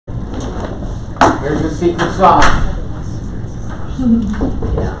Here's the secret sauce.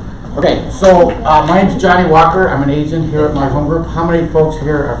 Okay, so my name's Johnny Walker. I'm an agent here at My Home Group. How many folks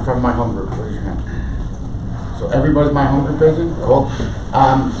here are from My Home Group? Raise your hand. So everybody's My Home Group agent? Cool.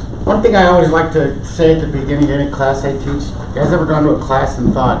 One thing I always like to say at the beginning of any class I teach, you guys ever gone to a class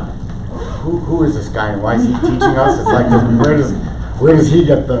and thought, who is this guy and why is he teaching us? It's like, where does he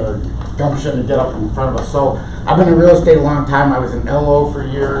get the gumption to get up in front of us? So I've been in real estate a long time. I was in LO for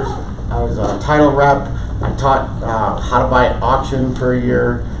years. I was a title rep. I taught how to buy at auction for a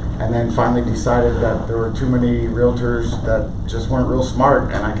year, and then finally decided that there were too many realtors that just weren't real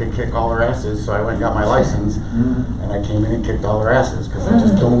smart and I could kick all their asses, so I went and got my license, and I came in and kicked all their asses because they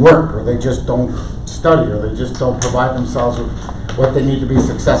just don't work, or they just don't study, or they just don't provide themselves with what they need to be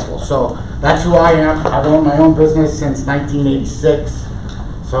successful. So that's who I am. I've owned my own business since 1986.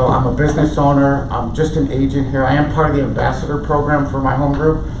 So I'm a business owner. I'm just an agent here. I am part of the ambassador program for My Home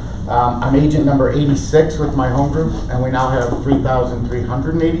Group. I'm agent number 86 with My Home Group, and we now have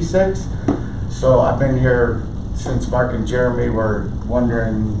 3,386. So I've been here since Mark and Jeremy were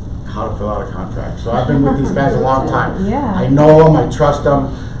wondering how to fill out a contract. So I've been with these guys a long time. Yeah. I know them, I trust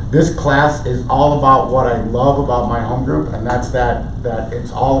them. This class is all about what I love about My Home Group, and that's that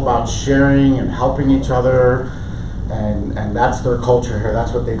it's all about sharing and helping each other. And that's their culture here.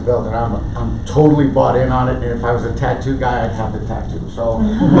 That's what they built, and I'm totally bought in on it. And if I was a tattoo guy, I'd have the tattoo. So,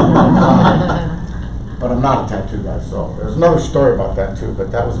 but I'm not a tattoo guy. So there's another story about that too.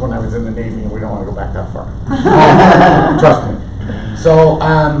 But that was when I was in the Navy, and we don't want to go back that far. Trust me. So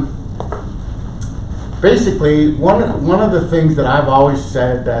basically, one of the things that I've always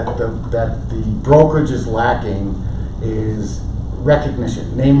said that the brokerage is lacking is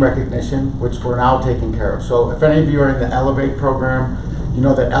recognition, name recognition, which we're now taking care of. So if any of you are in the Elevate program, you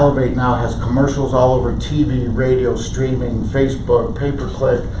know that Elevate now has commercials all over TV, radio, streaming, Facebook,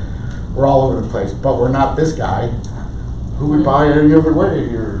 pay-per-click. We're all over the place, but we're not this guy who would buy any other way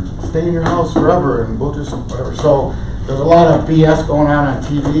or stay in your house forever and we'll just whatever. So there's a lot of BS going on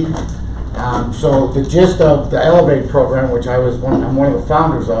TV. So the gist of the Elevate program, which I'm one of the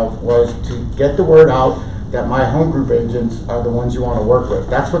founders of, was to get the word out that My Home Group agents are the ones you want to work with.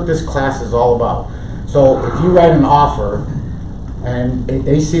 That's what this class is all about. So if you write an offer and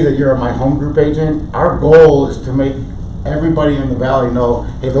they see that you're a My Home Group agent, our goal is to make everybody in the Valley know,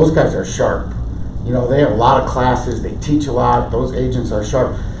 hey, those guys are sharp. You know, they have a lot of classes, they teach a lot, those agents are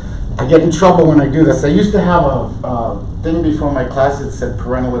sharp. I get in trouble when I do this. I used to have a thing before my class that said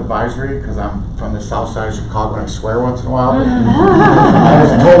parental advisory, because I'm from the south side of Chicago and I swear once in a while. But I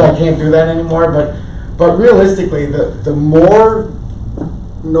was told I can't do that anymore, but realistically, the more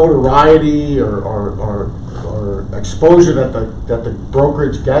notoriety or exposure that the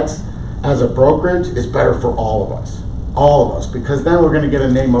brokerage gets as a brokerage is better for all of us, because then we're going to get a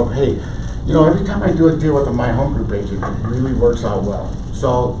name of, hey, you know, every time I do a deal with a My Home Group agent, it really works out well.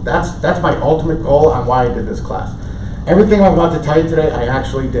 So that's my ultimate goal on why I did this class. Everything I'm about to tell you today, I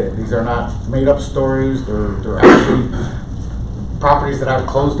actually did. These are not made up stories. They're actually properties that I've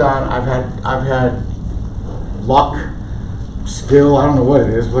closed on. I've had luck, skill, I don't know what it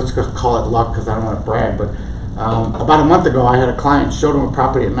is. Let's call it luck because I don't want to brag. But about a month ago, I had a client, showed him a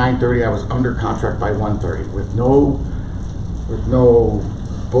property at 9:30. I was under contract by 1:30 with no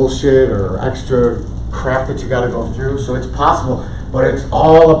bullshit or extra crap that you got to go through. So it's possible, but it's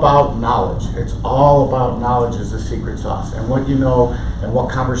all about knowledge. It's all about knowledge is the secret sauce, and what you know and what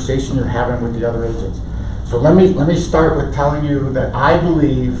conversation you're having with the other agents. So let me start with telling you that I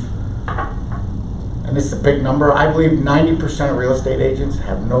believe, and this is a big number, I believe 90% of real estate agents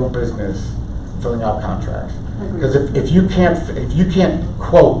have no business filling out contracts. Because if you can't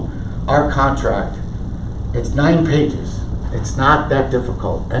quote our contract, it's 9 pages. It's not that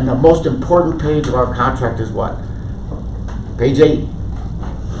difficult. And the most important page of our contract is what? Page 8.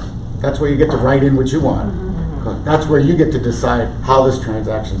 That's where you get to write in what you want. That's where you get to decide how this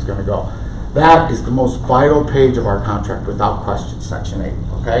transaction is going to go. That is the most vital page of our contract without question, section 8,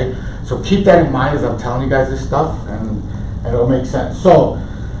 okay? So keep that in mind as I'm telling you guys this stuff, and it'll make sense. So,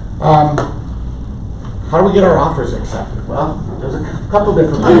 how do we get our offers accepted? Well, there's a couple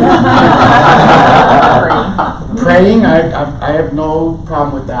different ways. Praying, I have no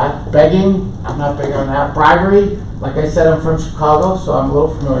problem with that. Begging, I'm not big on that. Bribery, like I said, I'm from Chicago, so I'm a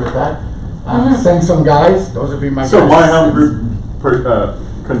little familiar with that. Send some guys, those would be my guys. So My Home Group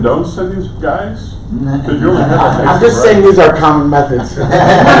condones sending guys? I'm just saying these are common methods.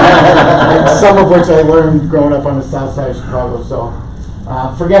 And some of which I learned growing up on the south side of Chicago, so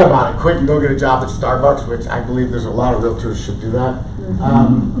forget about it. Quit and go get a job at Starbucks, which I believe there's a lot of realtors should do that.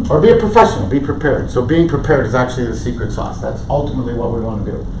 Or be a professional, be prepared. So being prepared is actually the secret sauce. That's ultimately what we want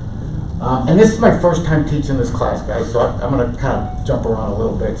to do. And this is my first time teaching this class, guys, so I'm gonna kind of jump around a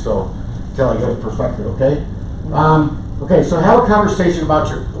little bit, so until I get it perfected, okay? Okay, so have a conversation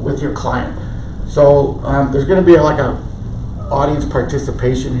with your client. So there's gonna be like a audience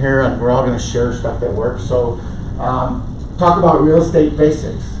participation here, and we're all gonna share stuff that works. So talk about real estate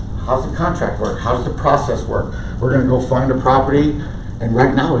basics. How's the contract work? How does the process work? We're gonna go find a property, and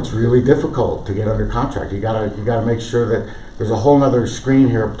right now it's really difficult to get under contract. You gotta make sure that there's a whole nother screen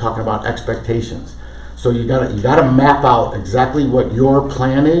here talking about expectations. So you gotta map out exactly what your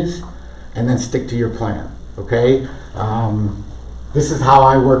plan is, and then stick to your plan. Okay. This is how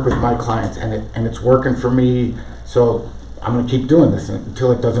I work with my clients, and it's working for me. So I'm gonna keep doing this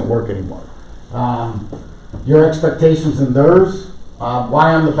until it doesn't work anymore. Your expectations and theirs.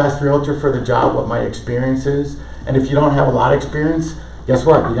 Why I'm the best realtor for the job, what my experience is, and if you don't have a lot of experience, guess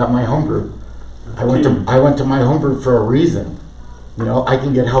what? You got my home group. I went to my home group for a reason. You know, I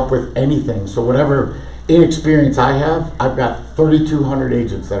can get help with anything. So whatever inexperience I have, I've got 3,200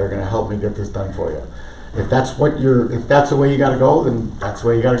 agents that are going to help me get this done for you. If that's the way you got to go, then that's the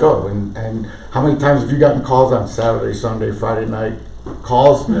way you got to go. And how many times have you gotten calls on Saturday, Sunday, Friday night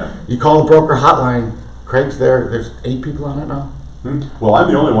calls? Yeah. You call the broker hotline. Craig's there. There's 8 people on it now. Well, I'm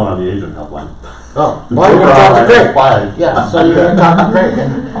the only one on the agent helpline. Oh, well, you're going to talk to Craig. Yeah, so you're going to talk to Craig,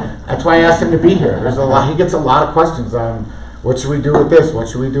 and that's why I asked him to be here. There's a lot. He gets a lot of questions on what should we do with this, what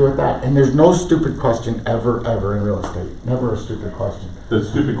should we do with that, and there's no stupid question ever in real estate. Never a stupid question. The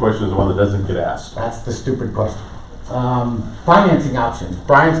stupid question is the one that doesn't get asked. That's the stupid question. Financing options.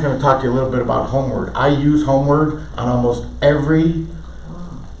 Brian's going to talk to you a little bit about HomeWord. I use HomeWord on almost every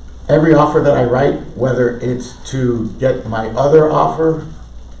offer that I write, whether it's to get my other offer,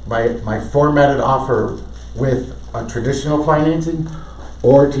 my formatted offer with a traditional financing,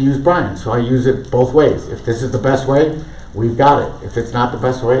 or to use Brian. So I use it both ways. If this is the best way, we've got it. If it's not the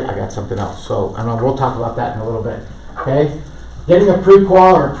best way, I got something else. So I know we'll talk about that in a little bit. Okay? Getting a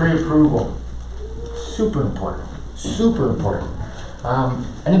pre-qual or pre-approval. Super important. Super important.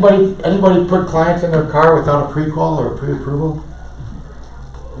 Anybody put clients in their car without a pre-qual or a pre-approval?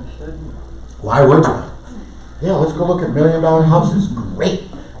 Why would you? Yeah, let's go look at $1 million houses. Great,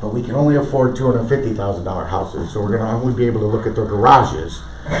 but we can only afford $250,000 houses, so we're going to only be able to look at their garages,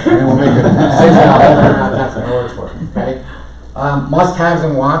 and then we'll make a decision on whether or not that's going to work for you. Okay. Must-haves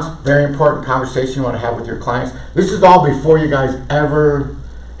and wants. Very important conversation you want to have with your clients. This is all before you guys ever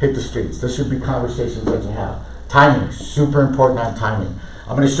hit the streets. This should be conversations that you have. Timing, super important on timing.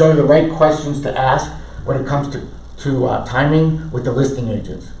 I'm going to show you the right questions to ask when it comes to timing with the listing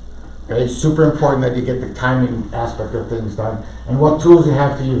agents. Okay, super important that you get the timing aspect of things done and what tools you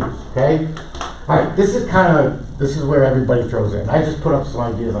have to use. Okay, all right. This is where everybody throws in. I just put up some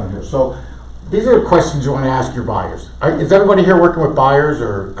ideas on here. So these are the questions you want to ask your buyers. Is everybody here working with buyers,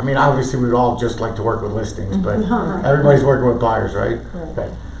 or I mean, obviously we'd all just like to work with listings, but everybody's working with buyers, right?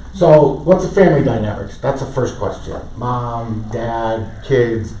 Okay. So what's the family dynamics? That's the first question. Mom, dad,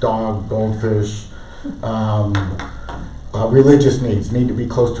 kids, dog, goldfish. Religious needs, need to be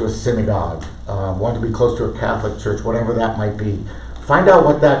close to a synagogue, want to be close to a Catholic church, whatever that might be. Find out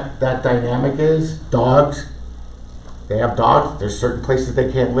what that dynamic is. Dogs, they have dogs, there's certain places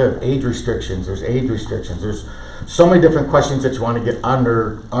they can't live. Age restrictions, there's age restrictions. There's so many different questions that you want to get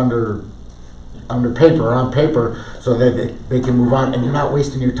under paper, or on paper, so that they can move on, and you're not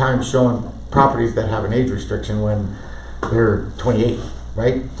wasting your time showing properties that have an age restriction when they're 28,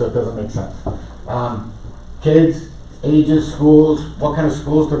 right? So it doesn't make sense. Kids, ages, schools, what kind of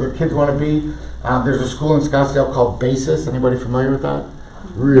schools do the kids want to be? There's a school in Scottsdale called Basis. Anybody familiar with that?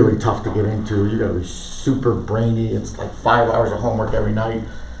 Really tough to get into. You got to be super brainy. It's like 5 hours of homework every night.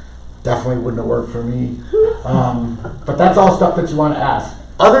 Definitely wouldn't have worked for me. But that's all stuff that you want to ask.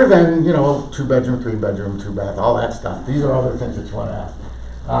 Other than, 2-bedroom, 3-bedroom, 2-bath, all that stuff. These are other things that you want to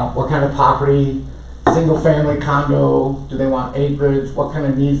ask. What kind of property? Single family, condo? Do they want acreage? What kind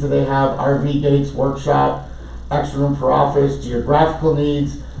of needs do they have? RV gates, workshop, extra room for office, geographical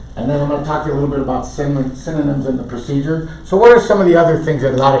needs, and then I'm going to talk to you a little bit about synonyms in the procedure. So what are some of the other things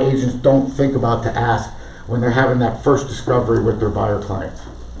that a lot of agents don't think about to ask when they're having that first discovery with their buyer clients?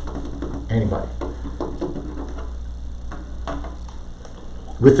 Anybody?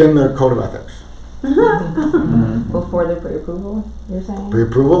 Within their code of ethics. Before the pre-approval, you're saying?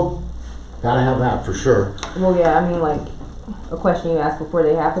 Pre-approval? Gotta have that for sure. Well, yeah, I mean, like, a question you ask before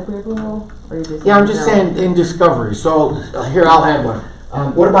they have the pre-approval? Or you just Yeah, I'm just saying in discovery. So here, I'll add one.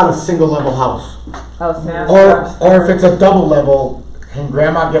 What about a single level house? Oh, Or if it's a double level, can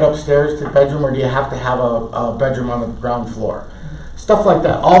grandma get upstairs to the bedroom, or do you have to have a bedroom on the ground floor? Stuff like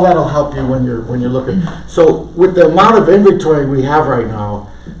that. All that'll help you when you're looking. So with the amount of inventory we have right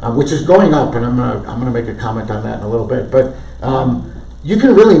now, which is going up, and I'm gonna make a comment on that in a little bit. But you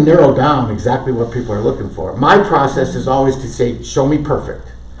can really narrow down exactly what people are looking for. My process is always to say, show me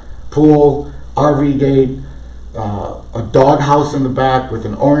perfect. Pool, RV gate, a dog house in the back with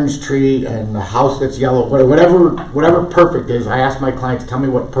an orange tree and a house that's yellow, whatever perfect is. I ask my clients, tell me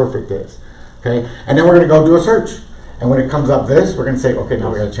what perfect is, okay? And then we're gonna go do a search. And when it comes up this, we're gonna say, okay,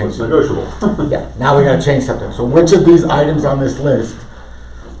 now we gotta change It's something. negotiable. Yeah, now we gotta change something. So which of these items on this list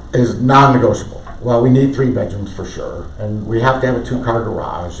is non-negotiable? Well, we need 3 bedrooms for sure, and we have to have a 2-car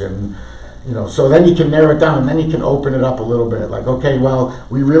garage, and so then you can narrow it down, and then you can open it up a little bit. Like, okay, well,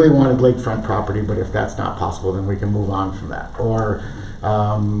 we really wanted lakefront property, but if that's not possible, then we can move on from that. Or,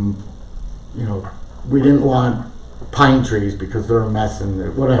 we didn't want pine trees because they're a mess,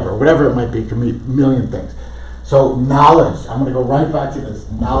 and whatever it might be, it can be a million things. So knowledge, I'm gonna go right back to this.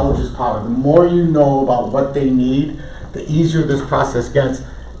 Knowledge is power. The more you know about what they need, the easier this process gets,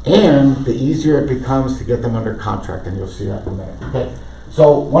 and the easier it becomes to get them under contract, and you'll see that in a minute. Okay.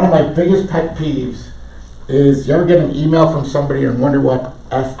 So one of my biggest pet peeves is, you ever get an email from somebody and wonder what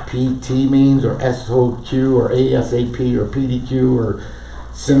FPT means, or SOQ, or ASAP, or PDQ, or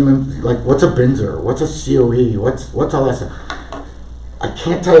cinnamon, like what's a BINSR, what's a COE, what's all that stuff? I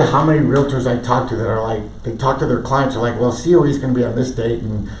can't tell you how many realtors I talk to that are like, they talk to their clients, are like, well, COE is going to be on this date,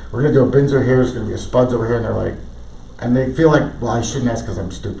 and we're going to do a BINSR here, there's going to be a SPUDS over here, and they're like, and they feel like, well, I shouldn't ask because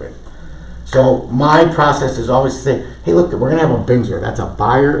I'm stupid. So my process is always to say, hey, look, we're going to have a BINSR. That's a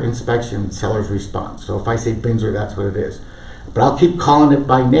buyer inspection seller's response. So if I say BINSR, that's what it is. But I'll keep calling it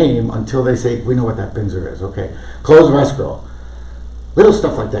by name until they say, we know what that BINSR is. Okay. Close of escrow. Little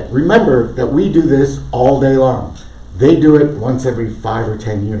stuff like that. Remember that we do this all day long. They do it once every 5 or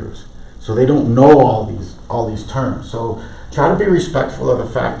 10 years. So they don't know all these terms. So try to be respectful of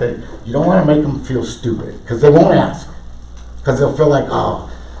the fact that you don't want to make them feel stupid, because they won't ask. Because they'll feel like, oh,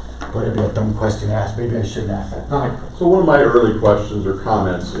 but it'd be a dumb question to ask. Maybe I shouldn't ask that. So one of my early questions or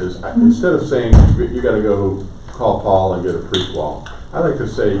comments is, instead of saying you got to go call Paul and get a pre-qual, I like to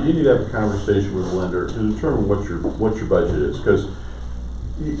say you need to have a conversation with the lender to determine what your budget is, because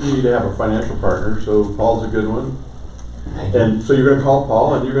you need to have a financial partner. So Paul's a good one, and so you're going to call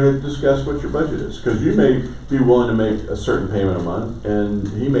Paul and you're going to discuss what your budget is, because you may be willing to make a certain payment a month, and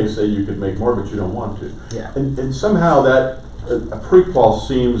he may say you could make more, but you don't want to. Yeah. And somehow that a pre-qual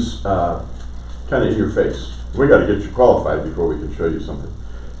seems kind of in your face. We got to get you qualified before we can show you something.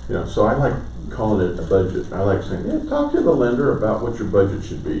 So I like calling it a budget. I like saying, yeah, talk to the lender about what your budget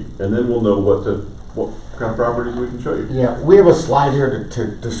should be, and then we'll know what kind of properties we can show you. Yeah, we have a slide here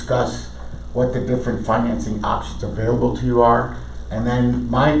to discuss what the different financing options available to you are, and then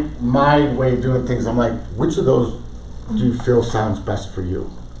my way of doing things, I'm like, which of those do you feel sounds best for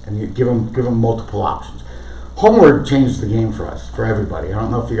you? And you give them multiple options. Homeward changed the game for us, for everybody. I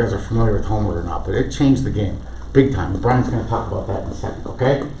don't know if you guys are familiar with Homeward or not, but it changed the game big time. Brian's going to talk about that in a second,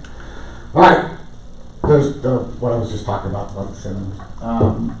 okay? All right. There's what I was just talking about the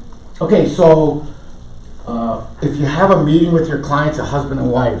cinnamon. Okay, so if you have a meeting with your clients, a husband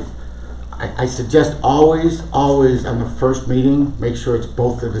and wife, I suggest always on the first meeting, make sure it's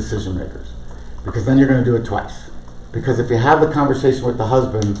both the decision makers, because then you're going to do it twice. Because if you have the conversation with the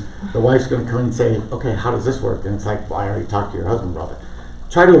husband, the wife's going to come in and say, okay, how does this work? And it's like, well, I already talked to your husband about it.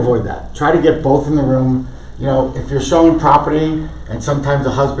 Try to avoid that. Try to get both in the room. If you're showing property and sometimes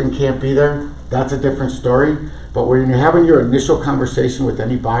the husband can't be there, that's a different story. But when you're having your initial conversation with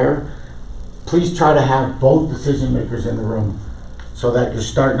any buyer, please try to have both decision makers in the room so that you're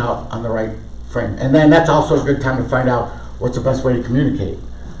starting out on the right frame. And then that's also a good time to find out what's the best way to communicate.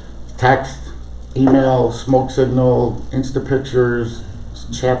 Text, email, smoke signal, Insta pictures,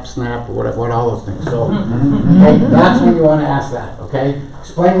 chat snap, or whatever, all those things. So hey, that's when you want to ask that, okay?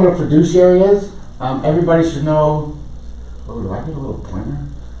 Explain what a fiduciary is. Everybody should know. Oh, do I get a little pointer?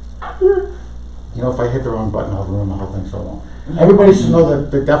 If I hit the wrong button, I'll ruin the whole thing, so I won't. Everybody should know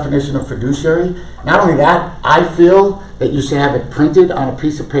the definition of fiduciary. Not only that, I feel that you should have it printed on a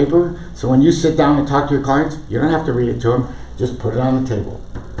piece of paper, so when you sit down and talk to your clients, you don't have to read it to them, just put it on the table.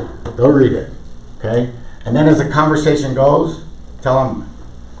 They'll read it, okay? And then as the conversation goes, tell them,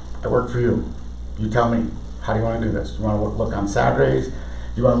 I work for you. You tell me, how do you want to do this? You want to look on Saturdays?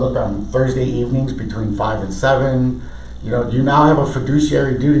 You want to look on Thursday evenings between 5 and 7? You now have a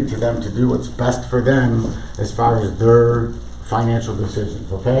fiduciary duty to them to do what's best for them as far as their financial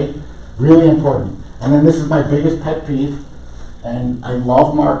decisions, okay? Really important. And then this is my biggest pet peeve, and I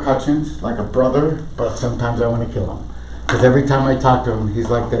love Mark Hutchins like a brother, but sometimes I want to kill him. Because every time I talk to him, he's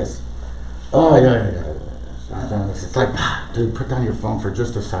like this. Oh, yeah. It's like, dude, put down your phone for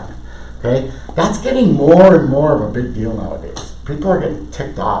just a second, okay? That's getting more and more of a big deal nowadays. People are getting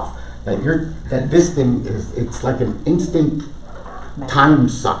ticked off that this thing it's like an instant time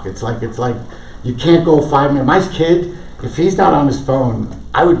suck. It's like you can't go 5 minutes. My kid, if he's not on his phone,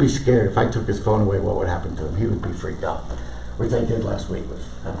 I would be scared if I took his phone away. What would happen to him? He would be freaked out, which I did last week. Was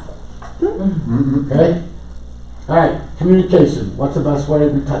kind of fun. Okay. All right. Communication. What's the best way?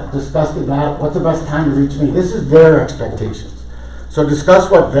 We discussed that. What's the best time to reach me? This is their expectations. So discuss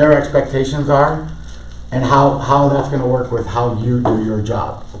what their expectations are and how that's going to work with how you do your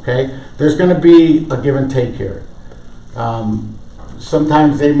job. Okay. There's going to be a give and take here.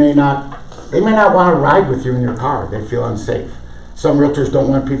 Sometimes they may not want to ride with you in your car. They feel unsafe. Some realtors don't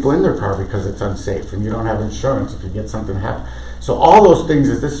want people in their car because it's unsafe and you don't have insurance if you get something happen. So all those things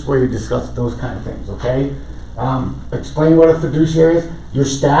this is where you discuss those kind of things, okay? Explain what a fiduciary is. Your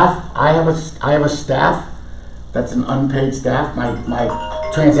staff, I have a staff that's an unpaid staff. My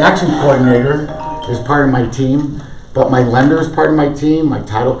transaction coordinator is part of my team, but my lender is part of my team, my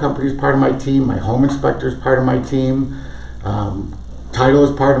title company is part of my team, my home inspector is part of my team, title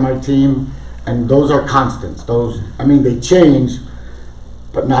is part of my team, and those are constants. They change,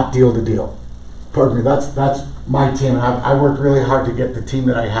 but not deal to deal. Pardon me, that's my team. And I worked really hard to get the team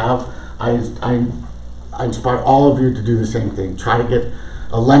that I have. I inspire all of you to do the same thing. Try to get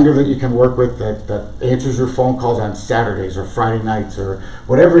a lender that you can work with that answers your phone calls on Saturdays or Friday nights or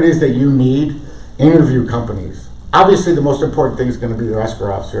whatever it is that you need. Interview companies. Obviously, the most important thing is going to be your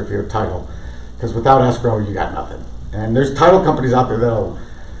escrow officer if you're a title, because without escrow, you got nothing. And there's title companies out there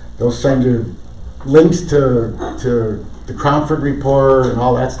they'll send you links to the Cromford report and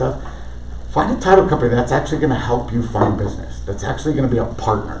all that stuff. Find a title company that's actually going to help you find business. That's actually going to be a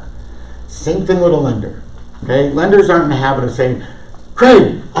partner. Same thing with a lender. Okay, lenders aren't in the habit of saying,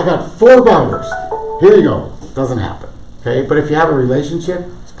 "Craig, I got 4 buyers. Here you go." It doesn't happen. Okay, but if you have a relationship,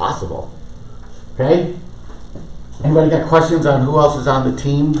 it's possible. Okay. Anybody got questions on who else is on the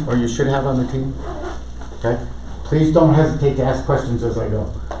team or you should have on the team? Okay. Please don't hesitate to ask questions as I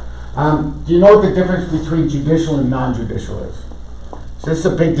go. Do you know what the difference between judicial and non-judicial is? So this is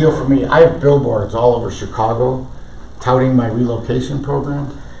a big deal for me. I have billboards all over Chicago touting my relocation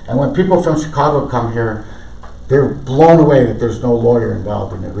program. And when people from Chicago come here, they're blown away that there's no lawyer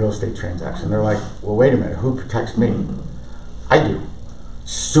involved in a real estate transaction. They're like, well, wait a minute, who protects me? I do.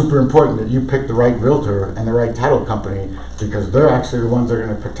 Super important that you pick the right realtor and the right title company because they're actually the ones that are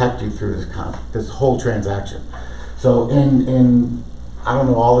going to protect you through this whole transaction. So in I don't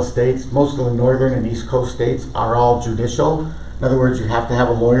know all the states, most of the northern and east coast states are all judicial. In other words, you have to have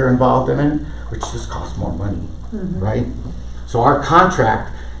a lawyer involved in it, which just costs more money, right? So our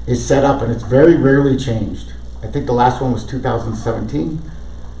contract is set up and it's very rarely changed. I think the last one was 2017.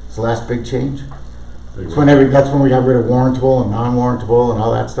 It's the last big change. That's when we got rid of warrantable and non-warrantable and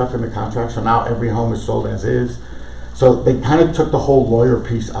all that stuff in the contract. So now every home is sold as is. So they kind of took the whole lawyer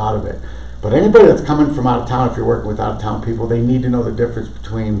piece out of it. But anybody that's coming from out of town, if you're working with out of town people, they need to know the difference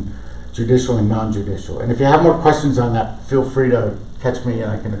between judicial and non-judicial. And if you have more questions on that, feel free to catch me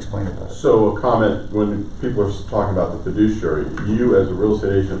and I can explain it better. So a comment, when people are talking about the fiduciary, you as a real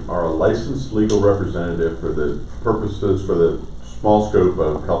estate agent are a licensed legal representative for the purposes, for the small scope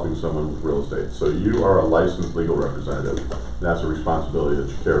of helping someone with real estate. So you are a licensed legal representative. That's a responsibility that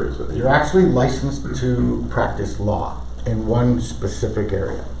you carry. So you're actually licensed to practice law in one specific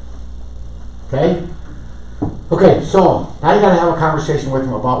area. Okay? Okay, so now you gotta have a conversation with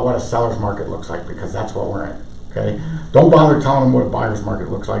them about what a seller's market looks like because that's what we're in. Okay? Don't bother telling them what a buyer's market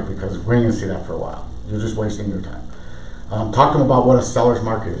looks like because we ain't gonna see that for a while. You're just wasting your time. Talk to them about what a seller's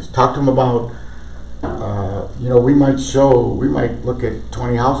market is. Talk to them about we might look at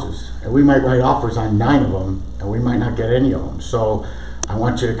 20 houses and we might write offers on 9 of them and we might not get any of them. So I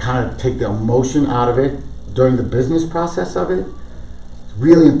want you to kind of take the emotion out of it during the business process of it. It's a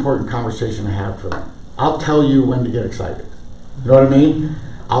really important conversation to have for them. I'll tell you when to get excited. You know what I mean?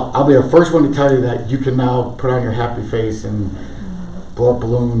 I'll be the first one to tell you that you can now put on your happy face and blow up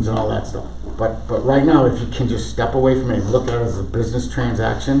balloons and all that stuff. But right now, if you can just step away from it and look at it as a business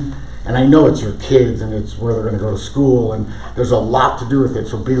transaction, and I know it's your kids and it's where they're going to go to school and there's a lot to do with it,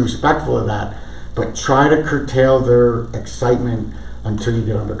 so be respectful of that, but try to curtail their excitement until you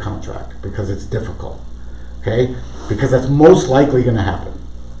get under contract because it's difficult, okay? Because that's most likely going to happen.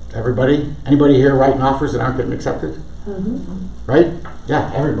 Anybody here writing offers that aren't getting accepted? Right?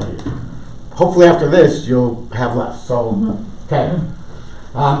 Yeah, everybody. Hopefully after this, you'll have less. So, okay.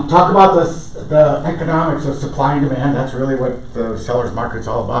 Talk about the economics of supply and demand. That's really what the seller's market's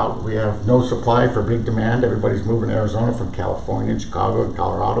all about. We have no supply for big demand. Everybody's moving to Arizona from California and Chicago and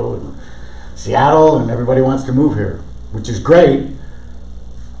Colorado and Seattle, and everybody wants to move here, which is great,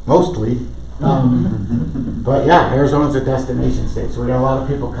 mostly. But yeah, Arizona's a destination state, so we got a lot of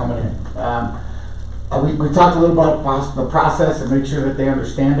people coming in. We talked a little about the process and make sure that they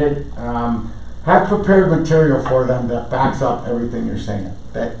understand it. Have prepared material for them that backs up everything you're saying.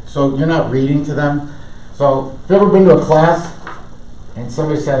 So you're not reading to them. So if you've ever been to a class and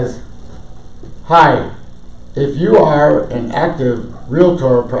somebody says, "Hi, if you are an active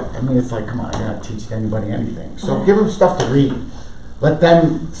realtor," I mean, it's like, come on, you're not teaching anybody anything. So give them stuff to read. Let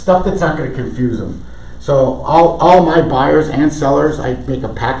them, stuff that's not going to confuse them. So all my buyers and sellers, I make a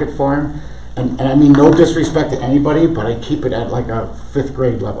packet for them. And I mean, no disrespect to anybody, but I keep it at like a 5th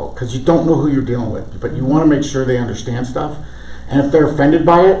grade level because you don't know who you're dealing with, but you want to make sure they understand stuff. And if they're offended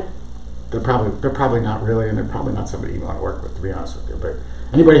by it, they're probably not really, and they're probably not somebody you want to work with, to be honest with you. But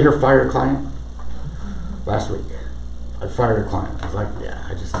anybody here fire a client? Last week, I fired a client. I was like, yeah,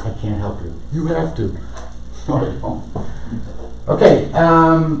 I can't help you. You have to. No, I don't. Okay,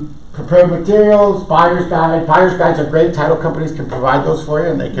 prepared materials, buyer's guide. Buyer's guides are great. Title companies can provide those for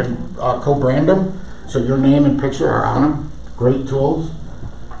you, and they can co-brand them, so your name and picture are on them. Great tools.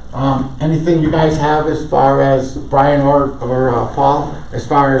 Anything you guys have as far as Brian or Paul, as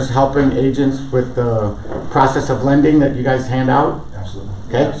far as helping agents with the process of lending that you guys hand out? Absolutely.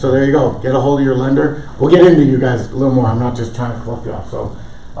 Okay, so there you go. Get a hold of your lender. We'll get into you guys a little more. I'm not just trying to fluff you off. So,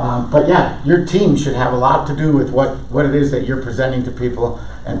 but yeah, your team should have a lot to do with what it is that you're presenting to people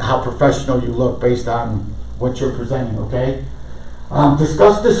and how professional you look based on what you're presenting. Okay.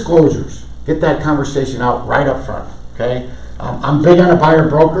 Discuss disclosures. Get that conversation out right up front. Okay. I'm big on a buyer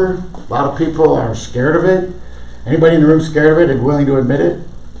broker. A lot of people are scared of it. Anybody in the room scared of it and willing to admit it?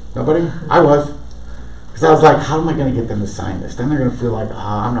 Nobody? I was. Because I was like, how am I going to get them to sign this? Then they're going to feel like,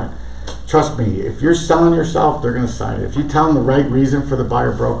 I'm not. Trust me, if you're selling yourself, they're going to sign it. If you tell them the right reason for the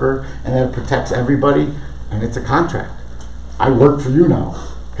buyer broker and that it protects everybody, and it's a contract. I work for you now.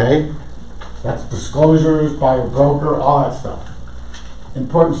 Okay? That's disclosures, buyer broker, all that stuff.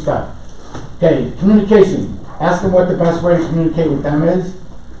 Important stuff. Okay, communication. Ask them what the best way to communicate with them is.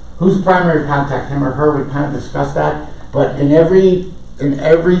 Who's the primary contact, him or her? We kind of discussed that. But in every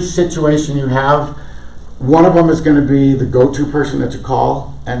situation you have, one of them is going to be the go-to person that you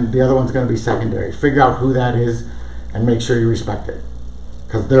call, and the other one's going to be secondary. Figure out who that is and make sure you respect it,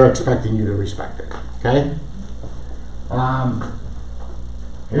 because they're expecting you to respect it. Okay?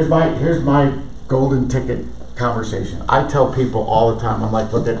 Here's my golden ticket conversation. I tell people all the time, I'm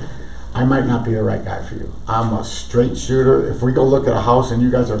like, look, I might not be the right guy for you. I'm a straight shooter. If we go look at a house and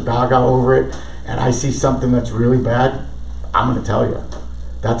you guys are gaga over it, and I see something that's really bad, I'm going to tell you.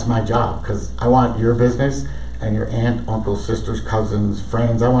 That's my job, because I want your business and your aunt, uncle, sisters, cousins,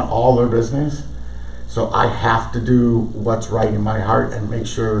 friends. I want all their business. So I have to do what's right in my heart and make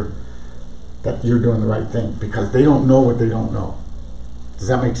sure that you're doing the right thing, because they don't know what they don't know. Does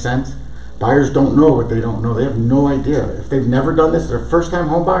that make sense? Buyers don't know what they don't know. They have no idea. If they've never done this, they're first-time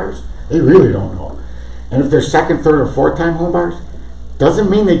home buyers, they really don't know. And if they're second, third, or fourth-time home buyers, doesn't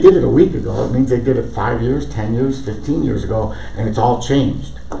mean they did it a week ago. It means they did it 5 years, 10 years, 15 years ago, and it's all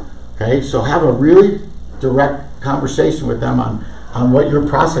changed. Okay, so have a really direct conversation with them on what your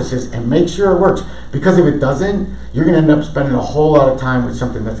process is and make sure it works. Because if it doesn't, you're going to end up spending a whole lot of time with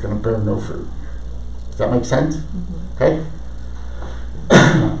something that's going to bear no fruit. Does that make sense? Mm-hmm. Okay.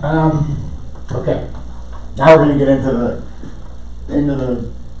 Okay. Now we're going to get into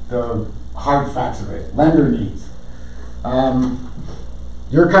the hard facts of it. Lender needs.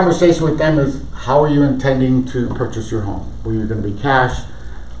 Your conversation with them is, how are you intending to purchase your home? Are you going to be cash?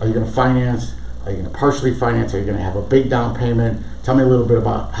 Are you going to finance? Are you going to partially finance? Are you going to have a big down payment? Tell me a little bit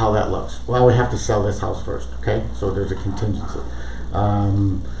about how that looks. Well, we have to sell this house first, okay? So there's a contingency.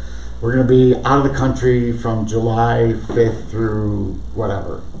 We're going to be out of the country from July 5th through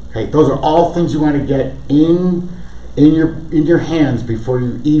whatever. Okay, those are all things you want to get in your hands before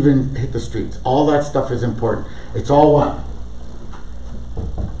you even hit the streets. All that stuff is important. It's all what?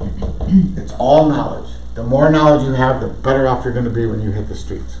 It's all knowledge. The more knowledge you have, the better off you're going to be when you hit the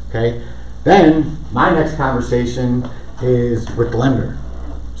streets. Okay. Then my next conversation is with the lender.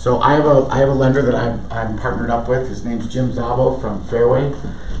 So I have a lender that I'm partnered up with. His name's Jim Zabo from Fairway,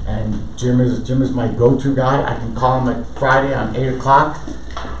 and Jim is my go-to guy. I can call him at Friday on 8 o'clock.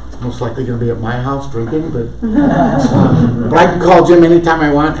 He's most likely going to be at my house drinking, but I can call Jim anytime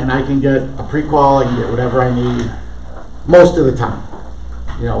I want, and I can get a pre-qual. I can get whatever I need most of the time.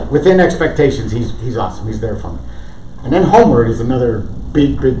 You know, within expectations, he's awesome. He's there for me. And then Homeward is another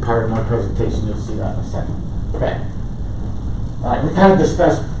big part of my presentation. You'll see that in a second. Okay. All right, we kind of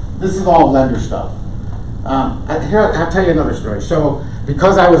discussed, this is all lender stuff. I'll tell you another story. So,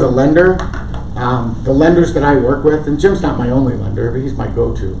 because I was a lender, the lenders that I work with, and Jim's not my only lender, but he's my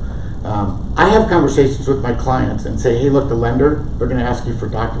go-to. I have conversations with my clients and say, hey, look, the lender, they're gonna ask you for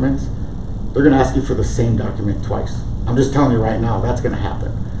documents. They're gonna ask you for the same document twice. I'm just telling you right now, that's gonna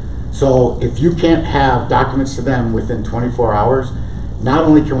happen. So if you can't have documents to them within 24 hours, not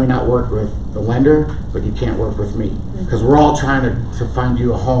only can we not work with the lender, but you can't work with me. Because we're all trying to find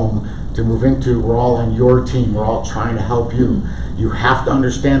you a home to move into. We're all on your team. We're all trying to help you. You have to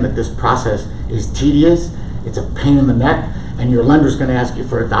understand that this process is tedious. It's a pain in the neck. And your lender's going to ask you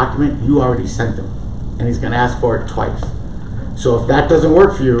for a document you already sent him. And he's going to ask for it twice. So if that doesn't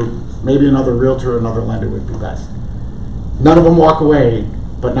work for you, maybe another realtor or another lender would be best. None of them walk away,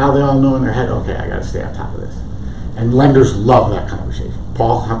 but now they all know in their head, okay, I got to stay on top of this. And lenders love that conversation.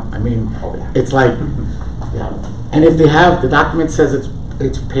 Paul, I mean, it's like, yeah. And if they have, the document says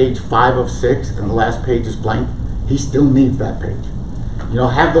it's page 5 of 6 and the last page is blank, he still needs that page. You know,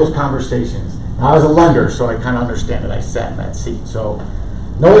 have those conversations. Now, I was a lender, so I kind of understand it. I sat in that seat. So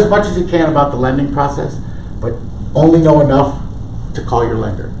know as much as you can about the lending process, but only know enough to call your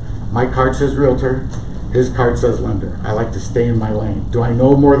lender. My card says realtor, his card says lender. I like to stay in my lane. Do I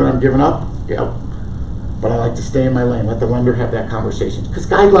know more than I'm giving up? Yep. But I like to stay in my lane, let the lender have that conversation. Because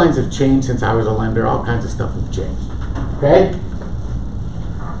guidelines have changed since I was a lender, all kinds of stuff have changed. Okay?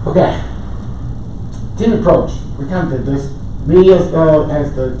 Okay. Team approach. We kind of did this. Me as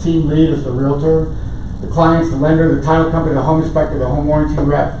the team lead, as the realtor, the clients, the lender, the title company, the home inspector, the home warranty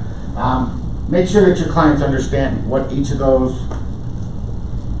rep. Make sure that your clients understand what each of those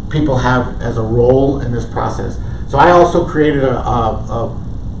people have as a role in this process. So I also created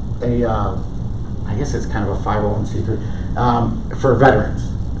I guess it's kind of a 501c3 for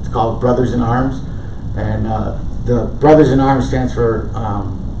veterans. It's called Brothers in Arms, and the Brothers in Arms stands for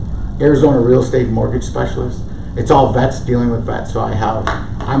Arizona Real Estate Mortgage Specialist. It's all vets dealing with vets. So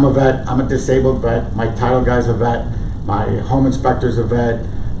I'm a vet, I'm a disabled vet, my title guy's a vet, my home inspector's a vet,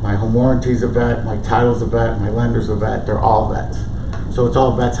 my home warranty's a vet, my title's a vet, my lender's a vet. They're all vets. So it's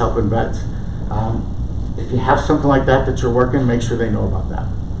all vets helping vets. If you have something like that you're working, make sure they know about that.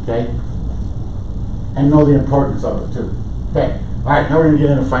 Okay? And know the importance of it too. Okay, all right, now we're gonna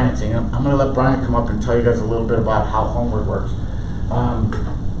get into financing. I'm gonna let Brian come up and tell you guys a little bit about how Homeward works.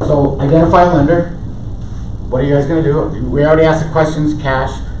 So identify a lender. What are you guys gonna do? We already asked the questions,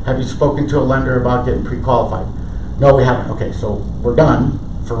 cash. Have you spoken to a lender about getting pre-qualified? No, we haven't. Okay, so we're done.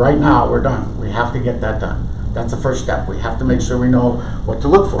 For right now, we're done. We have to get that done. That's the first step. We have to make sure we know what to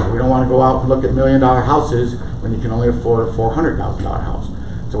look for. We don't wanna go out and look at $1 million houses when you can only afford a $400,000 house.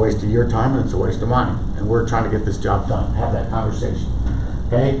 It's a waste of your time and it's a waste of mine. And we're trying to get this job done. Have that conversation.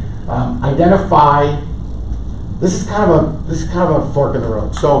 Okay? Identify. This is kind of a fork in the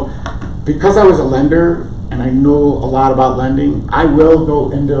road. So, because I was a lender and I know a lot about lending, I will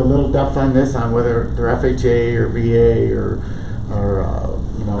go into a little depth on this, on whether they're FHA or VA or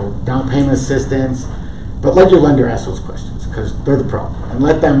down payment assistance. But let your lender ask those questions because they're the pro. And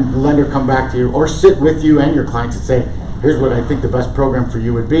let the lender come back to you or sit with you and your clients and say, here's what I think the best program for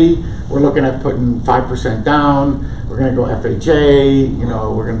you would be. We're looking at putting 5% down. We're going to go FHA.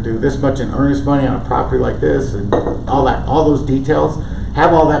 We're going to do this much in earnest money on a property like this, and all that, all those details.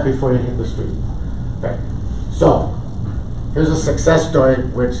 Have all that before you hit the street. Okay. So here's a success story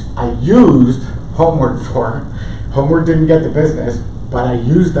which I used Homeward for. Homeward didn't get the business, but I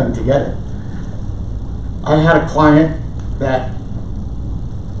used them to get it. I had a client that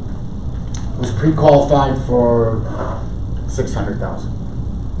was pre-qualified for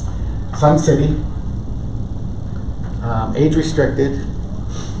 $600,000. Sun City, age restricted,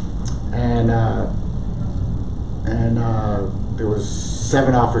 and there was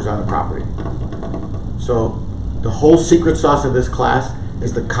 7 offers on the property. So the whole secret sauce of this class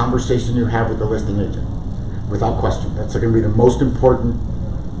is the conversation you have with the listing agent, without question. That's going to be the most important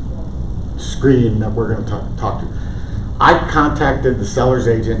screen that we're going to talk to. I contacted the seller's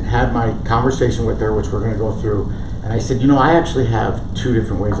agent, had my conversation with her, which we're going to go through, and I said, I actually have 2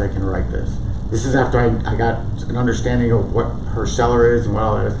 different ways I can write this. This is after I got an understanding of what her seller is and what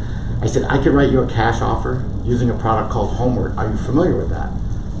all that is. I said, I could write you a cash offer using a product called Homeward. Are you familiar with that?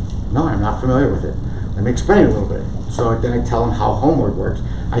 No, I'm not familiar with it. Let me explain it a little bit. So then I tell them how Homeward works.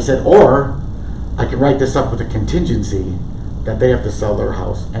 I said, or I could write this up with a contingency that they have to sell their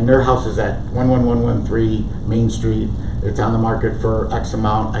house. And their house is at 11113 Main Street. It's on the market for X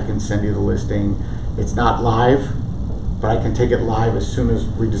amount. I can send you the listing. It's not live, but I can take it live as soon as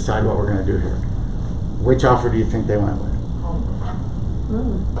we decide what we're going to do here. Which offer do you think they went with?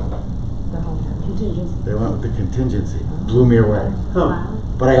 Contingency. They went with the contingency. Blew me away. Huh.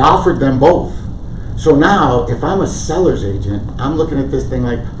 But I offered them both. So now, if I'm a seller's agent, I'm looking at this thing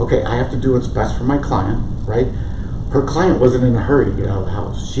like, okay, I have to do what's best for my client, right? her client wasn't in a hurry to get out of the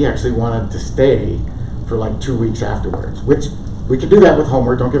house. She actually wanted to stay for like 2 weeks afterwards, which we could do that with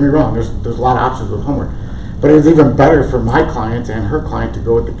Homeward. Don't get me wrong. There's a lot of options with Homeward, but it was even better for my client and her client to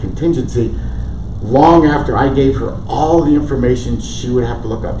go with the contingency long after I gave her all the information she would have to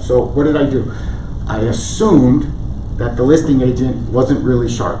look up. So what did I do? I assumed that the listing agent wasn't really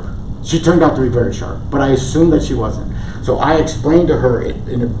sharp. She turned out to be very sharp, but I assumed that she wasn't. So I explained to her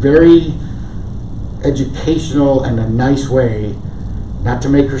in a very educational and a nice way, not to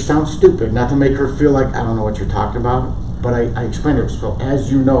make her sound stupid, not to make her feel like I don't know what you're talking about, but I explained to her, so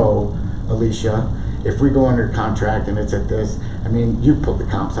as you know, Alicia, if we go under contract and it's at this, I mean, you pulled the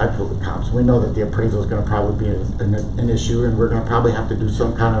comps, I pulled the comps. We know that the appraisal is going to probably be an issue, and we're going to probably have to do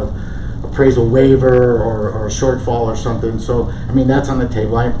some kind of appraisal waiver or a shortfall or something. So, I mean, that's on the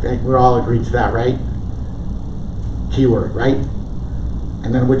table. I think we're all agreed to that, right? Keyword, right?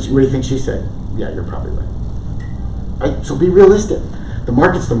 And then what do you think she said? Yeah, you're probably right. Right? So be realistic. The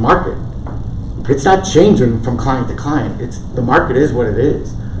market's the market. It's not changing from client to client. The market is what it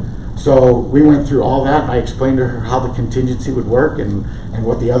is. So we went through all that. I explained to her how the contingency would work and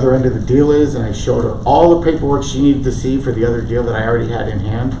what the other end of the deal is, and I showed her all the paperwork she needed to see for the other deal that I already had in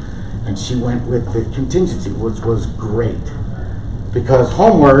hand, and she went with the contingency, which was great. Because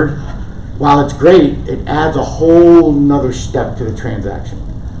Homeward, while it's great, it adds a whole nother step to the transaction,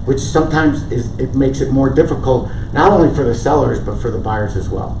 which sometimes it makes it more difficult, not only for the sellers, but for the buyers as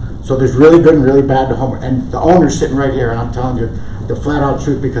well. So there's really good and really bad to Homeward. And the owner's sitting right here, and I'm telling you the flat out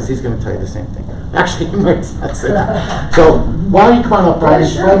truth, because he's going to tell you the same thing. Actually, he might not say that. So why don't you come on up, Brian,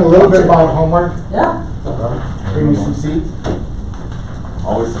 explain a little bit about Homeward. Yeah. Bring me some seats.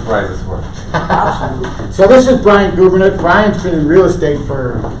 Always surprises for me. So this is Brian Gubernick. Brian's been in real estate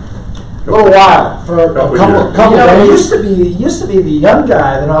for a little while, for a couple You know, it days. used to be the young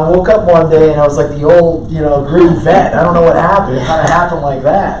guy. Then I woke up one day and I was like the old, green vet. I don't know what happened. It kind of happened like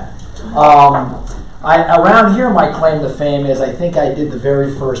that. Around here, my claim to fame is I think I did the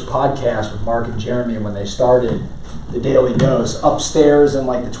very first podcast with Mark and Jeremy when they started the Daily Dose upstairs in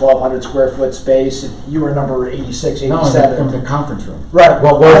like the 1,200 square foot space. You were number 86, 87. No, in the conference room. Right.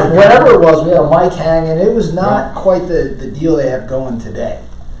 What was it? Whatever it was, we had a mic hanging. It was not quite the deal they have going today.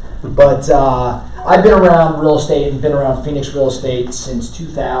 But I've been around real estate and been around Phoenix real estate since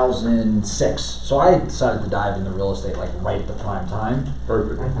 2006. So I decided to dive into real estate like right at the prime time.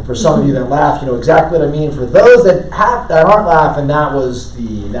 Perfect. For some of you that laugh, you know exactly what I mean. For those that aren't laughing, that was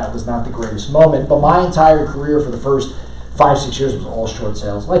not the greatest moment. But my entire career for the first 5-6 years was all short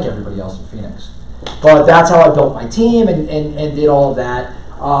sales, like everybody else in Phoenix. But that's how I built my team and did all of that.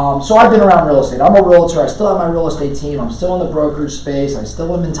 So I've been around real estate. I'm a realtor. I still have my real estate team. I'm still in the brokerage space. I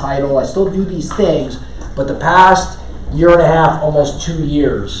still am in title. I still do these things. But the past year and a half, almost 2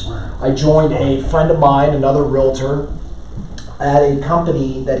 years, I joined a friend of mine, another realtor, at a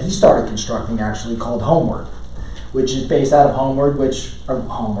company that he started constructing actually called Homeward, which is based out of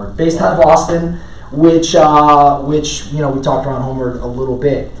based out of Austin, which we talked around Homeward a little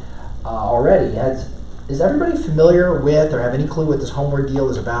bit already. Is everybody familiar with or have any clue what this Homeward deal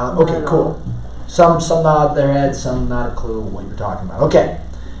is about? Okay, cool. Some nod their heads, some not a clue what you're talking about. Okay.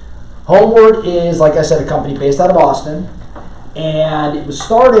 Homeward is, like I said, a company based out of Austin, and it was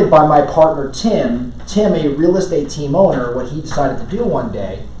started by my partner Tim. Tim, a real estate team owner, what he decided to do one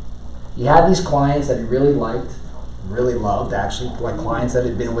day, he had these clients that he really liked, really loved actually, like clients that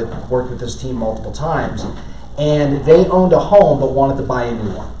had worked with his team multiple times, and they owned a home but wanted to buy a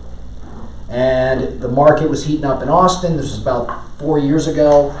new one. And the market was heating up in Austin. This was about 4 years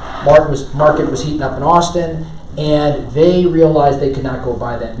ago. Market was heating up in Austin, and they realized they could not go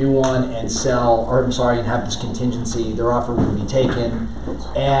buy that new one and and have this contingency. Their offer wouldn't be taken,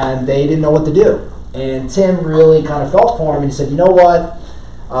 and they didn't know what to do. And Tim really kind of felt for him, and he said, you know what?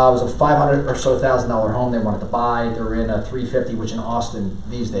 It was a $500,000 or so home they wanted to buy. They were in a 350, which in Austin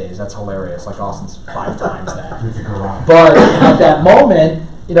these days, that's hilarious. Like Austin's 5 times that. But at that moment,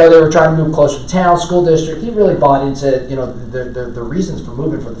 they were trying to move closer to town, school district. He really bought into, the reasons for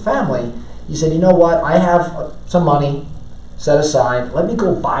moving for the family. He said, you know what? I have some money set aside. Let me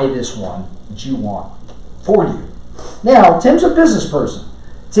go buy this one that you want for you. Now, Tim's a business person.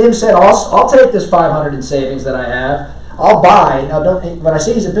 Tim said, I'll take this $500 in savings that I have. I'll buy. Now, when I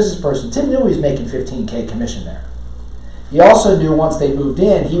say he's a business person, Tim knew he was making $15K commission there. He also knew once they moved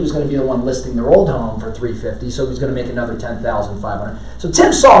in, he was going to be the one listing their old home for $350, so he was going to make another $10,500. So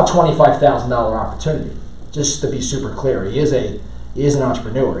Tim saw a $25,000 opportunity. Just to be super clear, he is an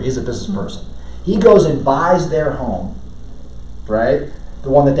entrepreneur. He is a business person. He goes and buys their home, right? The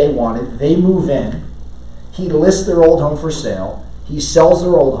one that they wanted. They move in. He lists their old home for sale. He sells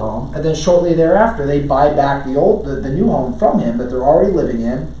their old home, and then shortly thereafter, they buy back the new home from him that they're already living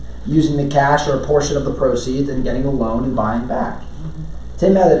in, using the cash or a portion of the proceeds and getting a loan and buying back.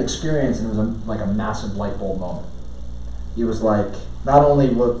 Tim had that experience, and it was like a massive light bulb moment. He was like, not only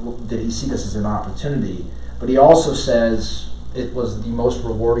did he see this as an opportunity, but he also says it was the most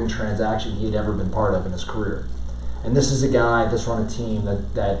rewarding transaction he had ever been part of in his career. And this is a guy that's run a team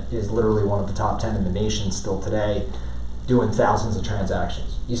that is literally one of the top 10 in the nation still today, doing thousands of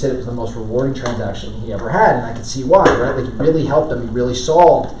transactions. He said it was the most rewarding transaction he ever had, and I could see why, right? Like, it really helped him, he really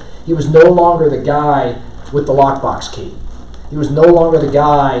solved. He was no longer the guy with the lockbox key. He was no longer the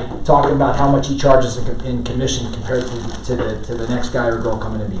guy talking about how much he charges in commission compared to the next guy or girl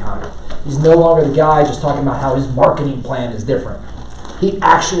coming in behind. He's no longer the guy just talking about how his marketing plan is different. He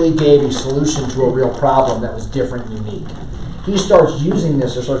actually gave a solution to a real problem that was different and unique. He starts using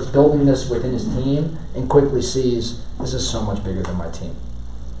this or starts building this within his team and quickly sees this is so much bigger than my team.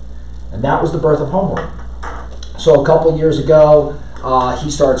 And that was the birth of Homeward. So a couple years ago,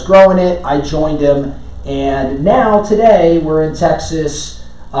 he starts growing it. I joined him. And now, today, we're in Texas,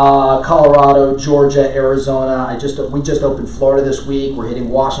 Colorado, Georgia, Arizona. We just opened Florida this week. We're hitting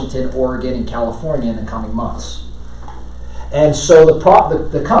Washington, Oregon, and California in the coming months. And so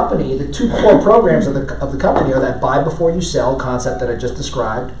the company, the two core programs of the company are that buy before you sell concept that I just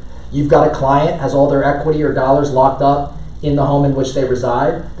described. You've got a client, has all their equity or dollars locked up in the home in which they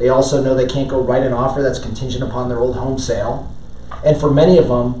reside. They also know they can't go write an offer that's contingent upon their old home sale. And for many of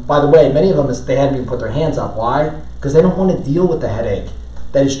them, by the way, many of them, they hadn't even put their hands up. Why? Because they don't want to deal with the headache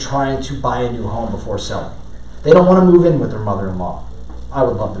that is trying to buy a new home before selling. They don't want to move in with their mother-in-law. I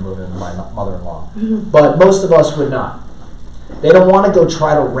would love to move in with my mother-in-law. But most of us would not. They don't want to go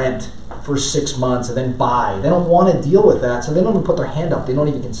try to rent for 6 months and then buy. They don't want to deal with that, so they don't even put their hand up. They don't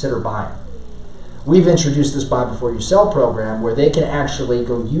even consider buying. We've introduced this Buy Before You Sell program where they can actually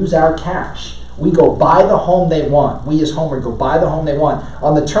go use our cash. We go buy the home they want. We as Homeward go buy the home they want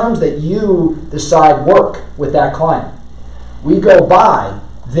on the terms that you decide work with that client. We go buy,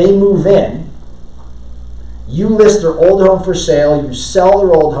 they move in, you list their old home for sale, you sell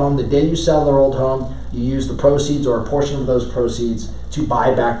their old home. The day you sell their old home, you use the proceeds or a portion of those proceeds to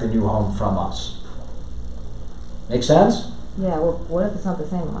buy back the new home from us. Make sense? Yeah, well, what if it's not the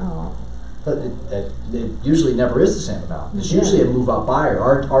same amount? But it usually never is the same amount. It's usually a move-up buyer.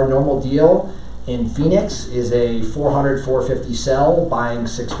 Our normal deal in Phoenix is a 400, 450 sell, buying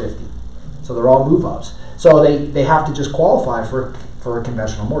 650. So they're all move-ups. So they have to just qualify for a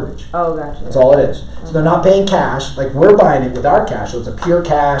conventional mortgage. Oh, gotcha. That's all it is. So they're not paying cash. Like, we're buying it with our cash. So it's a pure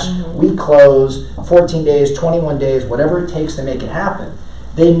cash. We close 14 days, 21 days, whatever it takes to make it happen.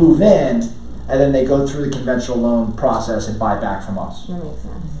 They move in, and then they go through the conventional loan process and buy back from us. That makes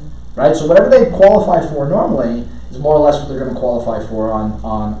sense. Right? So whatever they qualify for normally is more or less what they're going to qualify for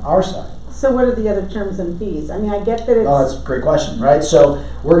on our side. So what are the other terms and fees? I mean, I get that it's... Oh, that's a great question, right? So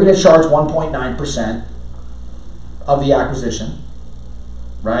we're going to charge 1.9% of the acquisition,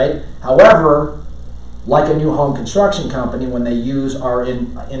 right? However, like a new home construction company, when they use our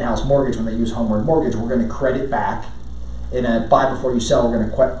in-house mortgage, when they use Homeward Mortgage, we're going to credit back. In a buy before you sell, we're going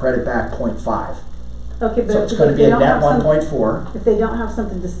to credit back 0.5. Okay, but So it's going to be a net 1.4. If they don't have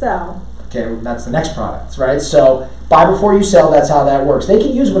something to sell... Okay, that's the next product, right? So buy before you sell, that's how that works. They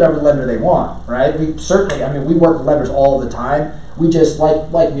can use whatever lender they want, right? We work with lenders all the time. We just,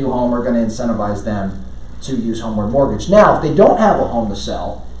 like New Home, are going to incentivize them to use Homeward Mortgage. Now, if they don't have a home to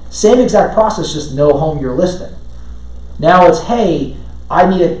sell, same exact process, just no home you're listing. Now it's, hey, I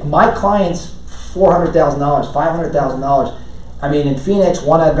need my client's $400,000, $500,000. I mean, in Phoenix,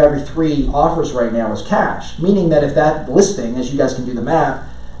 1 out of every 3 offers right now is cash, meaning that if that listing, as you guys can do the math,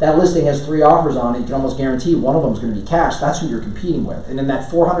 that listing has 3 offers on it, you can almost guarantee one of them is going to be cash. That's who you're competing with. And in that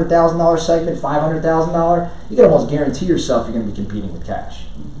 $400,000 segment, $500,000, you can almost guarantee yourself you're going to be competing with cash.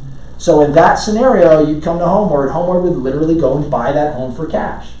 So in that scenario, you come to Homeward. Homeward would literally go and buy that home for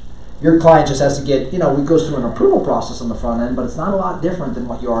cash. Your client just has to get, we go through an approval process on the front end, but it's not a lot different than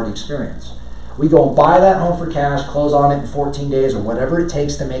what you already experienced. We go and buy that home for cash, close on it in 14 days or whatever it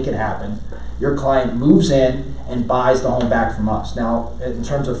takes to make it happen. Your client moves in and buys the home back from us. Now, in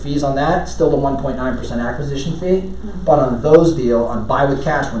terms of fees on that, still the 1.9% acquisition fee, but on those deals, on buy with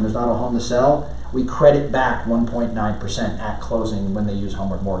cash when there's not a home to sell, we credit back 1.9% at closing when they use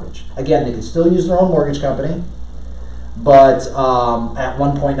Homeward Mortgage. Again, they can still use their own mortgage company, but at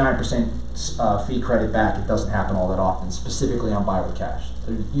 1.9% fee credit back, it doesn't happen all that often, specifically on buy with cash.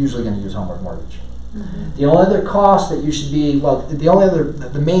 They're usually going to use Homeward Mortgage. The only other cost that you should be,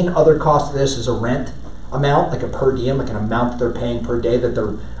 the main other cost of this is a rent amount, like a per diem, like an amount that they're paying per day that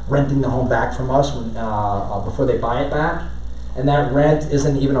they're renting the home back from us before they buy it back. And that rent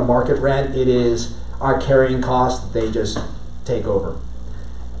isn't even a market rent, it is our carrying cost that they just take over.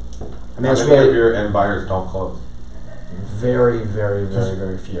 I mean, it's How many of really your end buyers don't close? very, very, very, Just-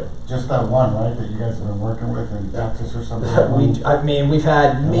 very few. Just that one, right, that you guys have been working with in Texas or something? I mean, we've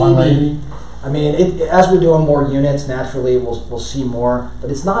had The one maybe, lady? I mean, as we're doing more units, naturally we'll see more, but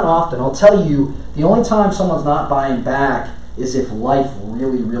it's not often. I'll tell you, the only time someone's not buying back is if life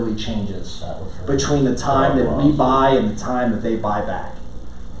really, really changes That was her. between the time that we buy and the time that they buy back.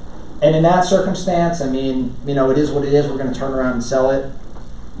 And in that circumstance, I mean, you know, it is what it is. We're going to turn around and sell it,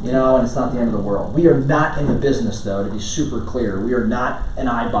 you know, and it's not the end of the world. We are not in the business, though, to be super clear. We are not an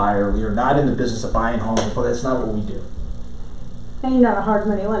iBuyer. We are not in the business of buying homes. But that's not what we do. And you're not a hard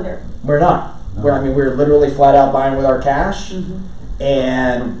money lender. We're not. No. We're literally flat out buying with our cash.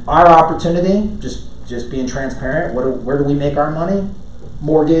 And our opportunity, just being transparent, where do we make our money?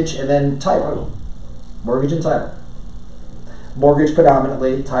 Mortgage and then title. Mortgage and title. Mortgage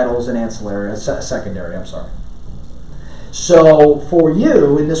predominantly, titles and ancillary, secondary, I'm sorry. So for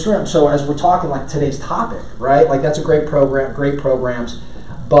you in this room, so as we're talking like today's topic, right? Like that's a great program, great programs.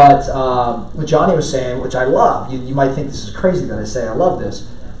 But what Johnny was saying, which I love, you might think this is crazy that I say I love this.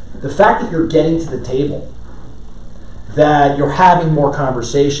 The fact that you're getting to the table, that you're having more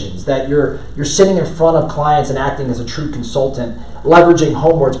conversations, that you're sitting in front of clients and acting as a true consultant, leveraging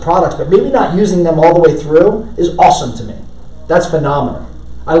Homeward's products, but maybe not using them all the way through is awesome to me. That's phenomenal.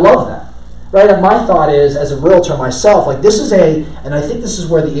 I love that. Right? And my thought is, as a realtor myself, like this is and I think this is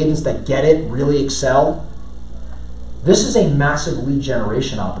where the agents that get it really excel. This is a massive lead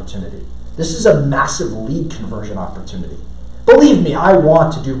generation opportunity. This is a massive lead conversion opportunity. Believe me, I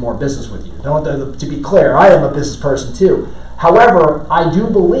want to do more business with you. To be clear, I am a business person too. However, I do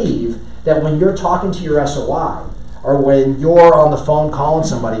believe that when you're talking to your SOI, or when you're on the phone calling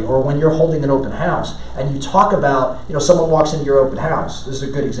somebody, or when you're holding an open house, and you talk about, you know, someone walks into your open house. This is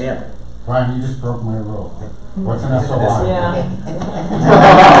a good example. Brian, you just broke my rule. What's an SOI? Yeah.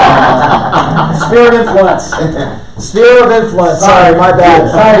 Sphere of influence. Sphere of influence. Sorry, my bad.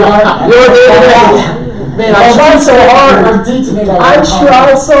 Sorry, Mark. You're the man. I tried so hard. I'm teaching it. I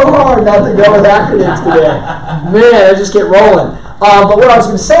tried so hard not to go with acronyms today. Man, I just get rolling. But what I was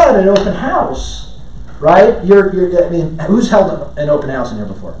going to say at an open house, right? I mean, who's held an open house in here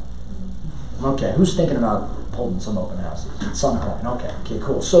before? Okay, who's thinking about holding some open houses at some point? Okay,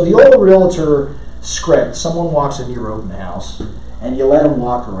 cool. So the old realtor script, someone walks into your open house, and you let them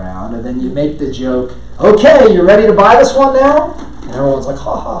walk around, and then you make the joke, okay, you ready to buy this one now? And everyone's like,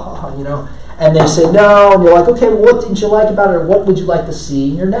 ha, ha, ha, ha, you know. And they say no, and you're like, okay, well, what didn't you like about it, or what would you like to see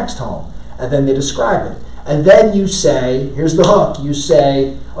in your next home? And then they describe it. And then you say, here's the hook, you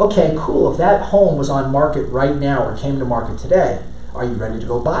say, okay, cool, if that home was on market right now or came to market today, are you ready to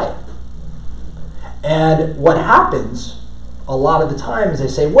go buy it? And what happens a lot of the time is they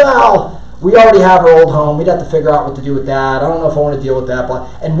say, well, we already have our old home, we'd have to figure out what to do with that, I don't know if I want to deal with that.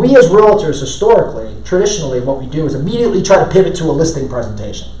 And we as realtors, historically, traditionally, what we do is immediately try to pivot to a listing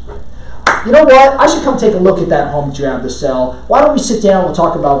presentation. You know what? I should come take a look at that home that you have to sell. Why don't we sit down, we'll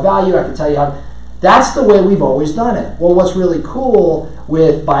talk about value, I can tell you how. That's the way we've always done it. Well, what's really cool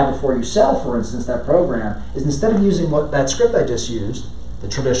with Buy Before You Sell, for instance, that program, is instead of using that script I just used, the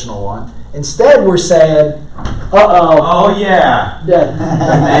traditional one, instead we're saying, Oh yeah.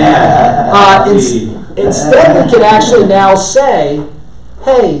 Instead we can actually now say,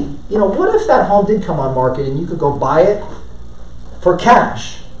 hey, you know, what if that home did come on market and you could go buy it for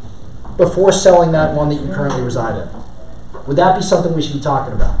cash before selling that one that you currently reside in? Would that be something we should be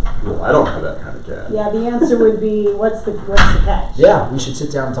talking about? Well, I don't have that kind of cash. Yeah, the answer would be, what's the catch? Yeah, we should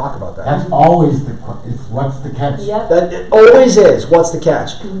sit down and talk about that. That's always it's what's the catch? Yep. That it always is. What's the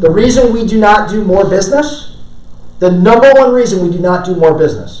catch? The reason we do not do more business, the number one reason we do not do more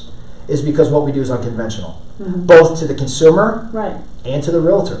business, is because what we do is unconventional, both to the consumer Right. and to the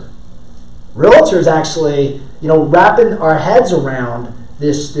realtor. Realtors actually, you know, wrapping our heads around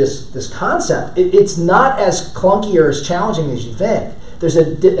this concept. It's not as clunky or as challenging as you think. There's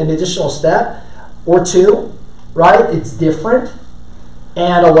an additional step or two, right? It's different.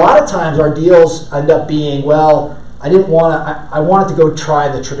 And a lot of times our deals end up being, well, I wanted to go try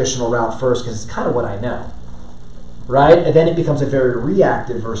the traditional route first because it's kind of what I know, right? And then it becomes a very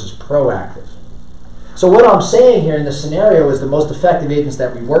reactive versus proactive. So what I'm saying here in this scenario is the most effective agents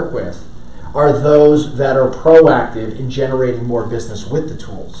that we work with are those that are proactive in generating more business with the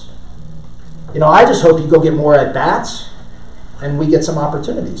tools. You know, I just hope you go get more at-bats and we get some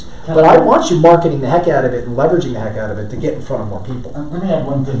opportunities. But I want you marketing the heck out of it and leveraging the heck out of it to get in front of more people. Let me add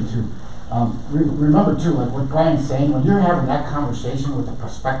one thing too. Remember too, like what Brian's saying, when you're having that conversation with a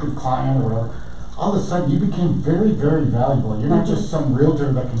prospective client or whatever, all of a sudden you became very, very valuable. You're not just some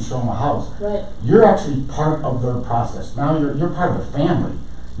realtor that can show them a house. Right. You're actually part of their process. Now you're part of the family.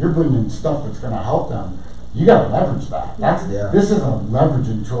 You're bringing stuff that's going to help them. You got to leverage that. This is a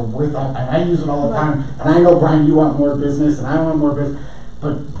leveraging tool and I use it all the time. And I know, Brian, you want more business, and I want more business.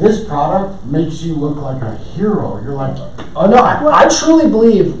 But this product makes you look like a hero. You're like, oh no, I truly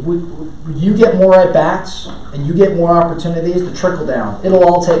believe you get more at bats and you get more opportunities to trickle down. It'll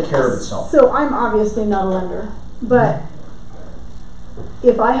all take care of itself. So I'm obviously not a lender, but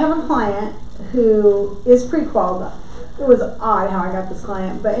if I have a client who is pre-qualified, it was odd how I got this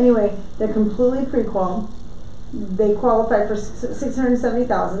client, but anyway, they're completely pre-qual. They qualify for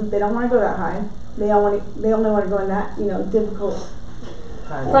 $670,000. They don't want to go that high. They only want to go in that difficult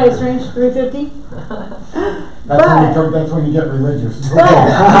price range, $350. that's when you get religious. But,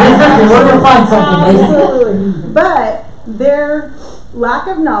 we're gonna find something. absolutely. But their lack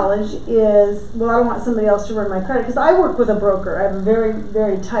of knowledge is, well, I don't want somebody else to run my credit, because I work with a broker. I have a very,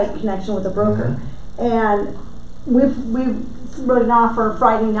 very tight connection with a broker, and we wrote an offer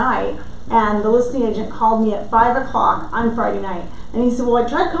Friday night, and the listing agent called me at 5 o'clock on Friday night, and he said, well, I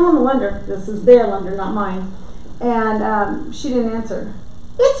tried calling the lender. This is their lender, not mine, and she didn't answer.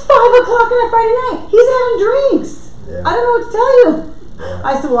 It's 5 o'clock on a Friday night. He's having drinks. Yeah. I don't know what to tell you. Yeah.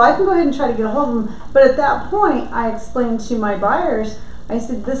 I said, well, I can go ahead and try to get a hold of him. But at that point, I explained to my buyers, I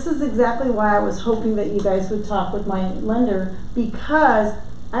said, this is exactly why I was hoping that you guys would talk with my lender, because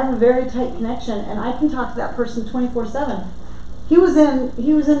I have a very tight connection and I can talk to that person 24/7. He was in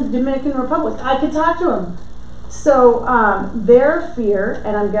the Dominican Republic. I could talk to him. So their fear,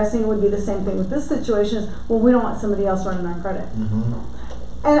 and I'm guessing it would be the same thing with this situation, is, well, we don't want somebody else running our credit.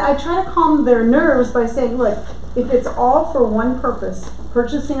 And I try to calm their nerves by saying, look, if it's all for one purpose,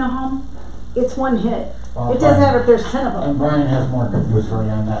 purchasing a home, it's one hit. Well, it doesn't matter if there's 10 of them. And Brian has more good news for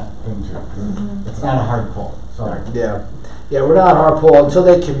you on that thing too. It's not a hard pull. Sorry. Yeah, we're not hard pull until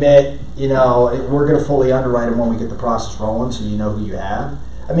they commit. We're going to fully underwrite them when we get the process rolling, so you know who you have.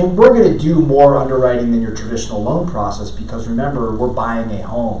 I mean, we're going to do more underwriting than your traditional loan process, because remember, we're buying a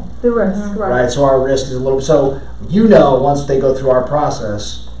home. The risk, Right, so our risk is a little, so once they go through our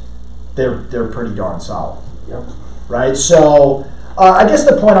process, they're pretty darn solid. Yep. Right, so I guess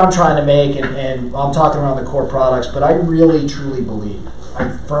the point I'm trying to make, and I'm talking around the core products, but I really truly believe, I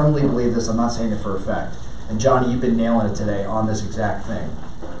firmly believe this, I'm not saying it for a fact, and Johnny, you've been nailing it today on this exact thing.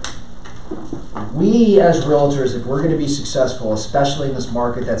 We as realtors, if we're going to be successful, especially in this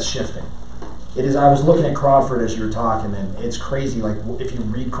market that's shifting, I was looking at Cromford as you were talking, and it's crazy. Like, if you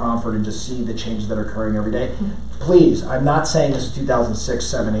read Cromford and just see the changes that are occurring every day, please, I'm not saying this is 2006,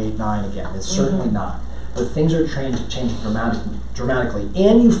 7, 8, 9 again. It's certainly not. But things are changing dramatically.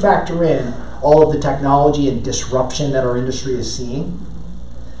 And you factor in all of the technology and disruption that our industry is seeing.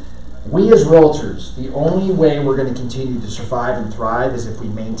 We as realtors, the only way we're going to continue to survive and thrive is if we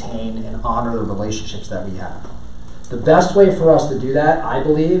maintain and honor the relationships that we have. The best way for us to do that, I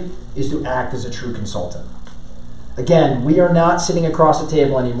believe, is to act as a true consultant. Again, we are not sitting across the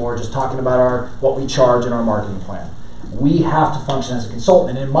table anymore just talking about what we charge in our marketing plan. We have to function as a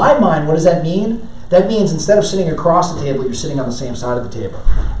consultant. And in my mind, what does that mean? That means instead of sitting across the table, you're sitting on the same side of the table.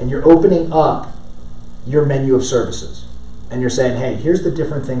 And you're opening up your menu of services. And you're saying, hey, here's the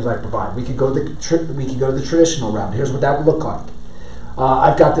different things I provide. We could go the traditional route. Here's what that would look like.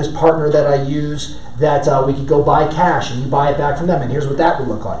 I've got this partner that I use that we could go buy cash and you buy it back from them, and here's what that would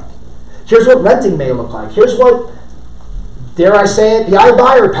look like. Here's what renting may look like. Here's what, dare I say it, the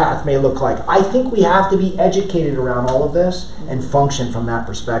iBuyer path may look like. I think we have to be educated around all of this and function from that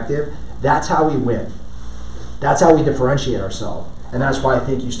perspective. That's how we win. That's how we differentiate ourselves. And that's why I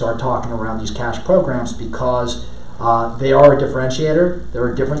think you start talking around these cash programs, because they are a differentiator.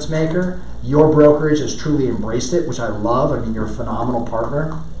 They're a difference maker. Your brokerage has truly embraced it, which I love. I mean, you're a phenomenal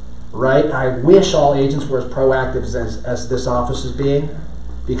partner, right? I wish all agents were as proactive as this office is being,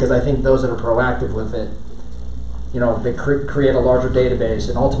 because I think those that are proactive with it, they create a larger database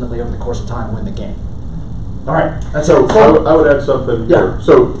and ultimately over the course of time win the game. All right. That's so I would add something here.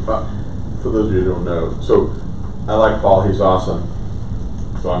 So for those of you who don't know, so I like Paul. He's awesome.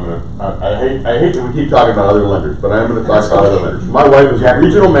 So I hate that we keep talking about other lenders, but I am going to talk about other lenders. My wife is a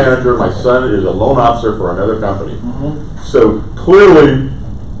regional manager. My son is a loan officer for another company. So clearly,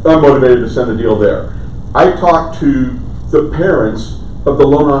 I'm motivated to send a deal there. I talked to the parents of the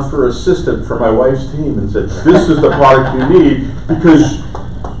loan officer assistant for my wife's team and said, this is the product you need, because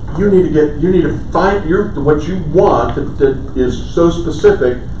you need to find what you want that is so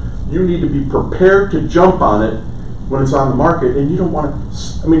specific. You need to be prepared to jump on it when it's on the market, and you don't want to,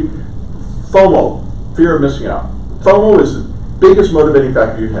 FOMO, fear of missing out. FOMO is biggest motivating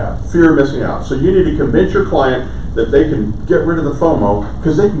factor you have, fear of missing out. So you need to convince your client that they can get rid of the FOMO,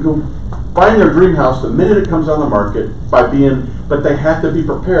 because they can go buying their dream house the minute it comes on the market but they have to be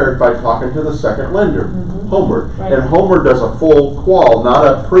prepared by talking to the second lender, Homeward. Right. And Homeward does a full qual, not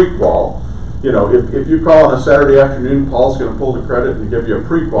a pre-qual. You know, if you call on a Saturday afternoon, Paul's gonna pull the credit and give you a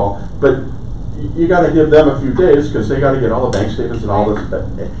pre-qual, but you gotta give them a few days, because they gotta get all the bank statements and all this,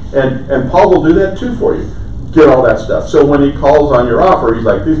 and Paul will do that too for you. Get all that stuff. So when he calls on your offer, he's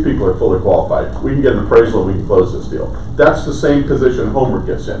like, these people are fully qualified. We can get an appraisal and we can close this deal. That's the same position Homeward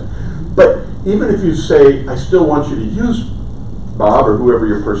gets in. But even if you say, I still want you to use Bob or whoever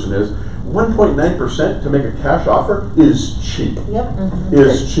your person is, 1.9% to make a cash offer is cheap. Yep.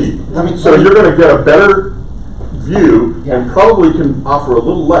 Is cheap. Let me- So you're gonna get a better view Yeah. and probably can offer a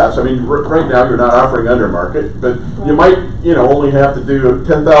little less. I mean, right now you're not offering under market, but you might, only have to do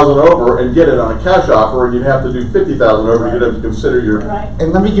 10,000 over and get it on a cash offer, and you'd have to do 50,000 over. You'd have to consider your. Right.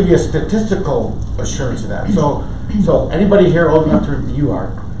 And let me give you a statistical assurance of that. So anybody here old enough to, you are.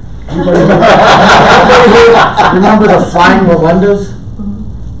 Anybody here remember the Flying Melindas?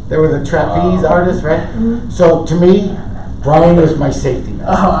 They were the trapeze artists, right? So to me, Brian is my safety net.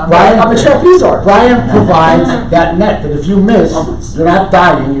 I'm a trapeze artist. Brian provides that net that if you miss, you're not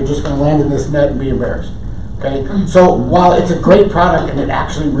dying, you're just gonna land in this net and be embarrassed. Okay? So while it's a great product and it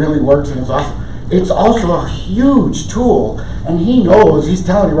actually really works and it's awesome, it's also a huge tool, and he knows, he's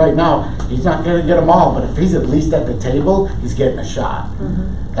telling you right now, he's not gonna get them all, but if he's at least at the table, he's getting a shot.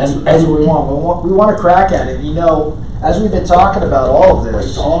 That's what we want. We want to crack at it. As we've been talking about all of this,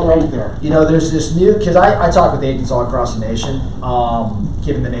 It's all right there. there's this new, because I talk with agents all across the nation,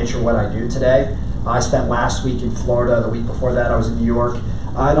 given the nature of what I do today. I spent last week in Florida, the week before that I was in New York,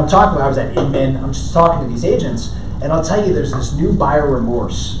 and I was at Inman, I'm just talking to these agents, and I'll tell you, there's this new buyer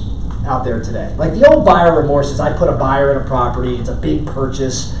remorse out there today. Like the old buyer remorse is, I put a buyer in a property, it's a big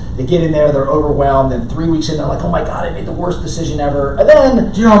purchase, they get in there, they're overwhelmed, and 3 weeks in, they're like, oh my God, I made the worst decision ever. And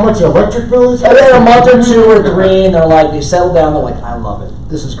then, Do you know how much the electric bill is? and then a month or 2 or 3, and they're like, they settle down, they're like, I love it.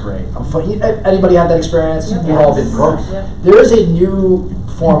 This is great. Anybody had that experience? You've all been through it. Yep. There is a new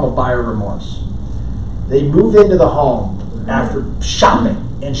form of buyer remorse. They move into the home after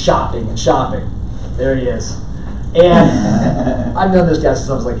shopping and shopping and shopping. There he is. And I've known this guy since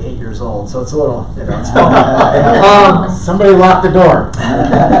I was like 8 years old, so it's a little, it's funny. Somebody lock the door.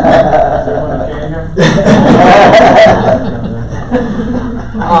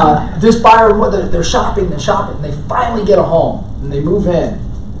 This buyer, they're shopping and shopping, and they finally get a home, and they move in,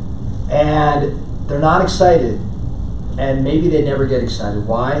 and they're not excited, and maybe they never get excited.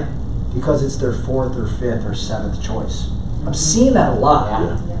 Why? Because it's their 4th or 5th or 7th choice. I'm seeing that a lot.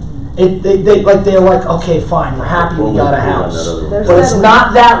 Yeah. They're like, okay, fine, we're happy we got a house, They're but it's settling.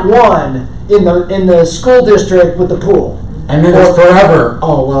 not that one in the school district with the pool. And then it's forever.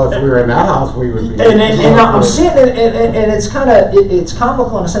 Oh, well, if we were in that house, we would be. And I'm seeing it, and it's kind of it's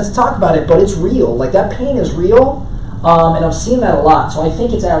comical in a sense to talk about it, but it's real. Like that pain is real, and I'm seeing that a lot. So I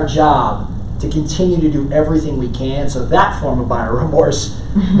think it's our job to continue to do everything we can so that form of buyer remorse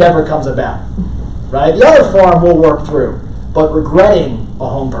never comes about. Right? The other form we'll work through, but regretting a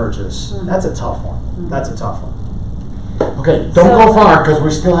home purchase, that's a tough one. That's a tough one. Okay, don't go far, because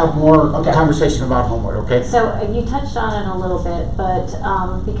we still have more Okay. conversation about Homeward, okay? So you touched on it a little bit, but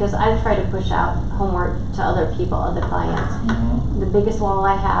because I've tried to push out homework to other people, other clients, the biggest wall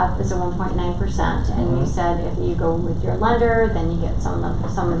I have is a 1.9%, and you said if you go with your lender, then you get some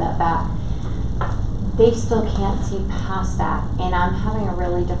of that back. They still can't see past that, and I'm having a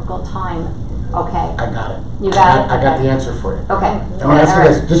really difficult time. Okay, I got it. You got it? I got Okay. the answer for you. okay. Let me ask you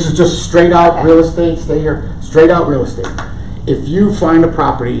this. This is just straight out Okay. real estate. Stay here. Straight out real estate. If you find a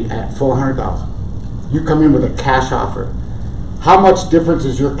property at $400,000, you come in with a cash offer. How much difference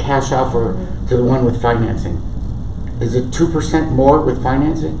is your cash offer to the one with financing? Is it 2% more with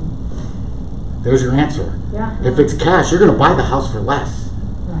financing? There's your answer. Yeah. If it's cash, you're going to buy the house for less.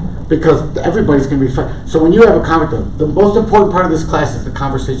 Because everybody's going to be fine. So when you have a conversation, the most important part of this class is the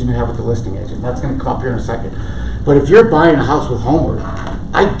conversation you have with the listing agent. That's going to come up here in a second. But if you're buying a house with Homeward,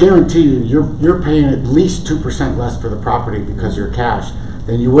 I guarantee you, you're paying at least 2% less for the property because you're cash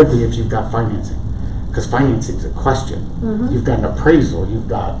than you would be if you've got financing. Because financing is a question. You've got an appraisal, you've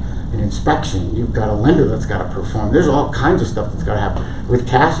got an inspection, you've got a lender that's got to perform. There's all kinds of stuff that's got to happen. With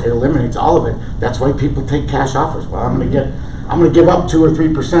cash, it eliminates all of it. That's why people take cash offers. Well, I'm going to give up 2 or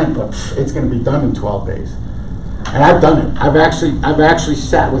 3%, but it's going to be done in 12 days. And I've done it. I've actually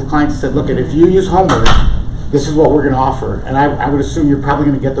sat with clients and said, look, if you use Homeward, this is what we're going to offer. And I would assume you're probably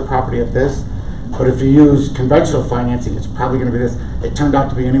going to get the property at this, But if you use conventional financing, it's probably gonna be this. It turned out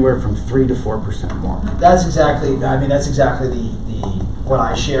to be anywhere from 3 to 4% more. That's exactly the what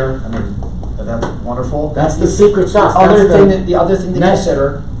I share. I mean, that's wonderful. That's the secret sauce. The other thing to net-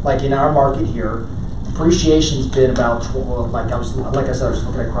 consider, like in our market here, appreciation's been about like I said, I was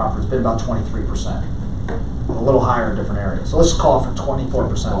looking at Crawford. It's been about 23%, a little higher in different areas. So let's call it for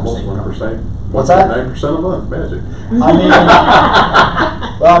 24%. Almost 1%. What's that? 9% a month, magic. I mean,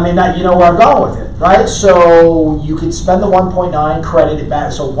 well, I mean, that, you know where I'm going with it, right? So you could spend the 1.9, credit it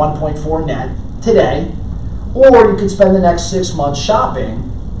back, so 1.4 net today, or you could spend the next 6 months shopping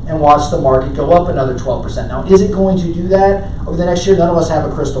and watch the market go up another 12%. Now, is it going to do that over the next year? None of us have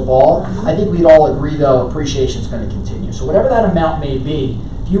a crystal ball. I think we'd all agree, though, appreciation is going to continue. So whatever that amount may be,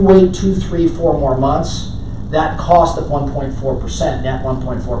 if you wait 2, 3, 4 more months, that cost of 1.4%, net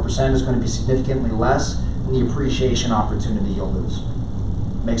 1.4%, is going to be significantly less than the appreciation opportunity you'll lose.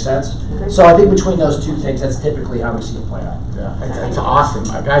 Make sense? Okay. So I think between those two things, that's typically how we see it play out. Yeah, it's awesome.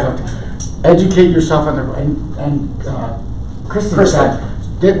 Guys, educate yourself on the, and Kristen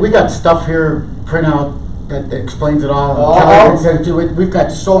said, we got stuff here, printout, that explains it all. Kelly can send it to it. We've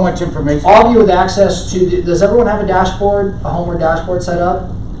got so much information. All of you with access to, does everyone have a dashboard, a Homeward dashboard set up?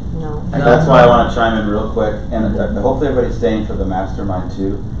 No. And that's why I want to chime in real quick, and hopefully everybody's staying for the mastermind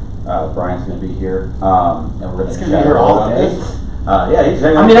too. Brian's going to be here, and we're going to gonna be here all day. Yeah, he's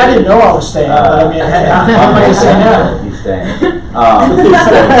hanging I mean, I didn't know I was staying, but I mean, I'm going to say now. He's staying.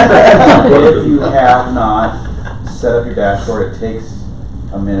 If you have not set up your dashboard, it takes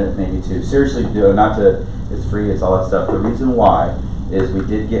a minute, maybe two. Seriously, do it. Not to, it's free, it's all that stuff. The reason why is we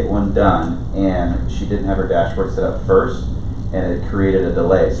did get one done, and she didn't have her dashboard set up first, and it created a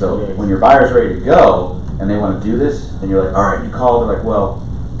delay. So when your buyer's ready to go and they want to do this, and you're like, all right, you call, they're like, well,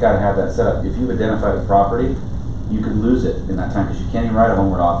 got to have that set up. If you've identified the property, you could lose it in that time because you can't even write a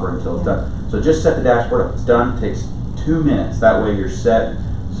homeward offer until it's done. So just set the dashboard up. It's done. It takes 2 minutes. That way you're set.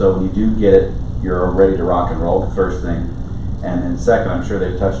 So when you do get it, you're ready to rock and roll, first thing. And then second, I'm sure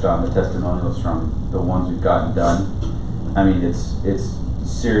they've touched on the testimonials from the ones we've gotten done. I mean, it's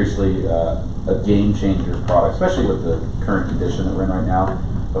seriously a game changer product, especially with the current condition that we're in right now.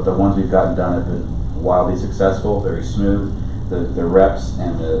 But the ones we've gotten done have been wildly successful, very smooth. The reps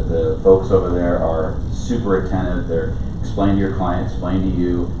and the folks over there are super attentive. They're explaining to your client, explaining to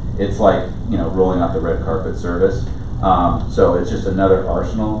you. It's like, you know, rolling out the red carpet service. So it's just another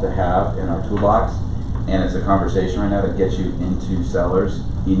arsenal to have in our toolbox. And it's a conversation right now that gets you into sellers,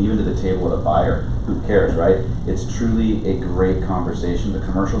 and even to the table with a buyer. Who cares, right? It's truly a great conversation. The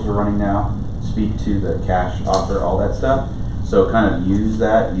commercials we're running now speak to the cash offer, all that stuff. So kind of use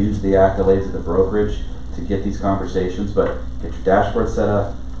that, use the accolades of the brokerage to get these conversations, but get your dashboard set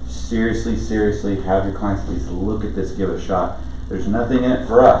up. Seriously, have your clients at least look at this, give it a shot. There's nothing in it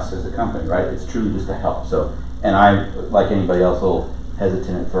for us as a company, right? It's truly just to help. So, and I, like anybody else, will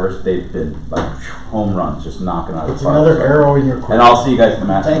hesitant at first. They've been like home runs, just knocking out of It's the park. another arrow in your quiver. And I'll see you guys in the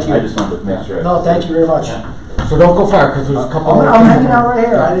master. Thank you. I just wanted to make sure. No, thank you very much. So don't go far, because there's a couple more. I'm hanging out right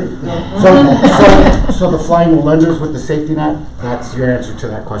here. I didn't. So the flying lenders with the safety net, that's your answer to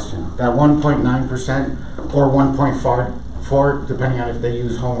that question. That 1.9% or 1.4, depending on if they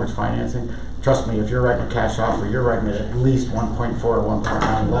use Homeward's financing. Trust me, if you're writing a cash offer, you're writing it at least 1.4 or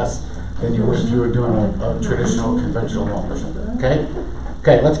 1.9 less than you would if you were doing a traditional conventional loan or something. Okay?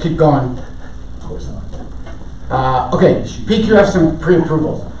 Okay, let's keep going. Okay, PQ have some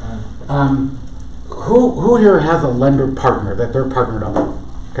pre-approvals. Who here has a lender partner that they're partnered up with?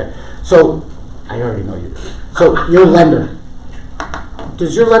 Okay, so I already know you. So your lender,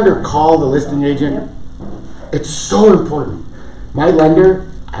 does your lender call the listing agent? It's so important. My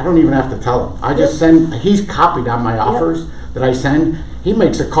lender, I don't even have to tell him. I just send, he's copied on my offers that I send. He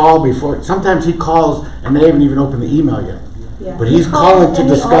makes a call before, sometimes he calls and they haven't even opened the email yet. Yeah. But he's He calling calls to and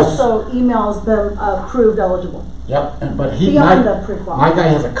discuss. He also emails them approved eligible. Yep, but Beyond the pre-qual. my guy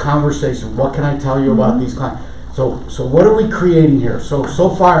has a conversation. What can I tell you about these clients? So what are we creating here? So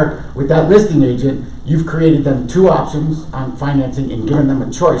far with that listing agent, you've created them 2 options on financing and given them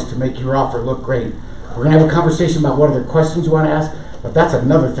a choice to make your offer look great. We're gonna have a conversation about what other questions you want to ask, but that's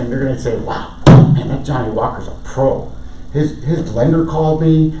another thing. They're gonna say, "Wow, man, that Johnny Walker's a pro. His lender called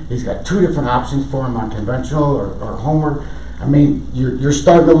me. He's got 2 different options for him on conventional or Homeward." I mean, you're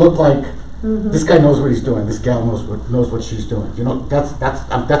starting to look like this guy knows what he's doing. This gal knows what she's doing. You know, that's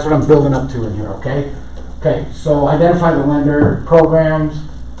what I'm building up to in here. Okay. Okay. So identify the lender programs.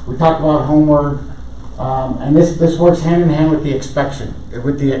 We talked about Homeward, and this works hand in hand with the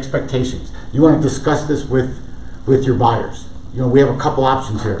expectations. You want to discuss this with your buyers. You know, we have a couple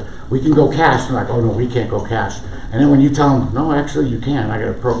options here. We can go cash. They're like, oh no, we can't go cash. And then when you tell them, no, actually you can. I got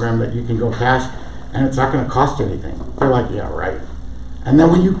a program that you can go cash. and it's not gonna cost you anything. They're like, yeah, right. And then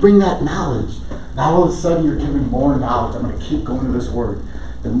when you bring that knowledge, now all of a sudden you're giving more knowledge. I'm gonna keep going to this word.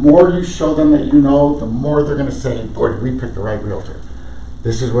 The more you show them that you know, the more they're gonna say, boy, did we pick the right realtor.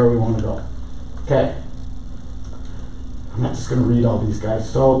 This is where we wanna go. Okay. I'm not just gonna read all these guys.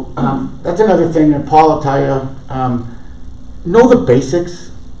 So that's another thing, and Paul will tell you, know the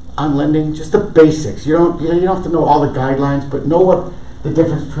basics on lending, just the basics. You don't have to know all the guidelines, but know what the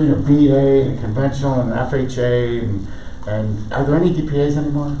difference between a VA and a conventional and an FHA and are there any DPAs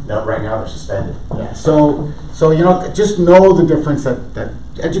anymore? No, right now they're suspended. Yeah. So just know the difference. That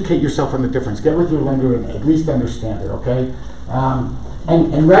educate yourself on the difference. Get with your lender and at least understand it. Okay.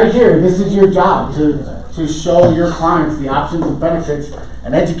 And right here, this is your job to show your clients the options and benefits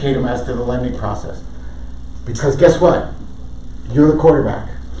and educate them as to the lending process. Because guess what? You're the quarterback.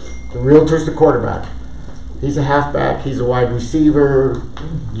 The realtor's the quarterback. He's a halfback. He's a wide receiver.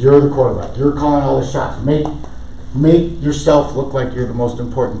 You're the quarterback. You're calling all the shots. Make yourself look like you're the most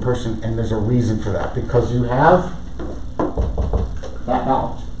important person, and there's a reason for that because you have that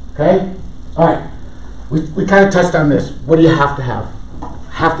knowledge. Okay? All right. We kind of touched on this. What do you have to have?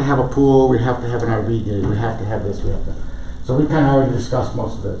 Have to have a pool. We have to have an RV gate. We have to have this. We have to. So we kind of already discussed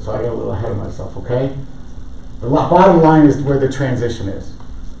most of it. So I got a little ahead of myself. Okay. The bottom line is where the transition is.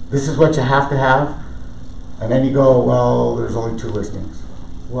 This is what you have to have, and then you go, well, there's only 2 listings.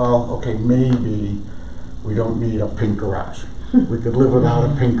 Well, okay, maybe we don't need a pink garage. We could live without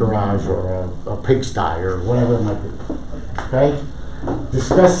a pink garage or a pigsty or whatever it might be. Okay?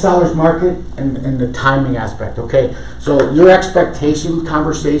 Discuss seller's market and the timing aspect. Okay, so your expectation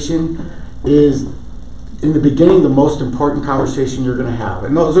conversation is in the beginning the most important conversation you're going to have.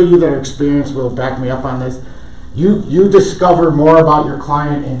 And those of you that are experienced will back me up on this. You discover more about your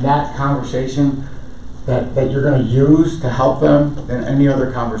client in that conversation that you're going to use to help them than any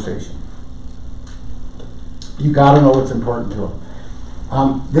other conversation. You got to know what's important to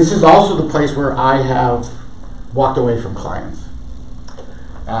them. This is also the place where I have walked away from clients.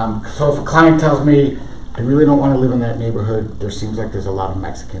 So if a client tells me, I really don't want to live in that neighborhood, there seems like there's a lot of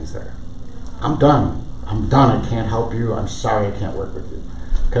Mexicans there. I'm done. I can't help you. I'm sorry, I can't work with you.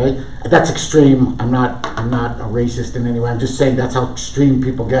 Okay, that's extreme. I'm not a racist in any way. I'm just saying that's how extreme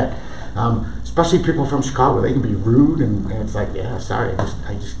people get. Especially people from Chicago, they can be rude, and it's like, yeah, sorry,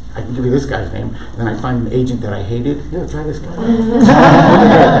 I can give you this guy's name, and then I find an agent that I hated. Yeah, try this guy.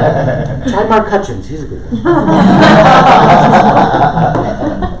 Try Mark Hutchins. He's a good guy.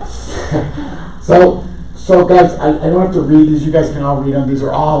 So guys, I don't have to read these. You guys can all read them. These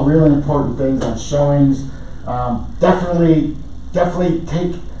are all really important things on showings. Definitely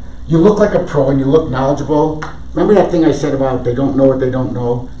take. You look like a pro and you look knowledgeable. Remember that thing I said about they don't know what they don't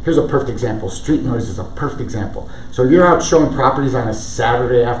know? Here's a perfect example. Street noise is a perfect example. So you're out showing properties on a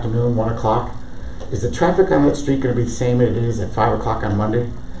Saturday afternoon, 1 o'clock. Is the traffic on that street going to be the same as it is at 5 o'clock on Monday?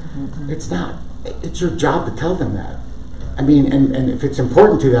 Mm-hmm. It's not. It's your job to tell them that. I mean, and if it's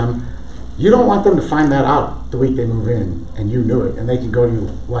important to them, you don't want them to find that out the week they move in and you knew it and they can go to you,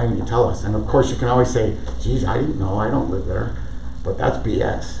 why didn't you tell us? And of course you can always say, geez, I didn't know, I don't live there. But that's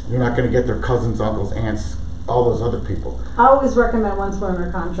BS. You're not going to get their cousins, uncles, aunts, all those other people. I always recommend once we're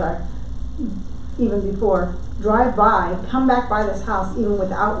under contract, even before, drive by, come back by this house even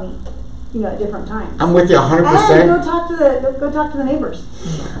without me, at different times. I'm with you 100%. And go talk to the neighbors,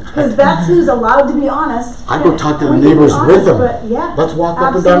 because that's who's allowed to be honest. I go talk to the neighbors with them. Yeah, let's walk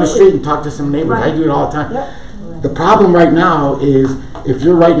up and down the street and talk to some neighbors. Right. I do it all the time. Yep. The problem right now is if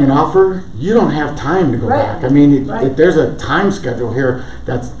you're writing an offer, you don't have time to go back. I mean, if there's a time schedule here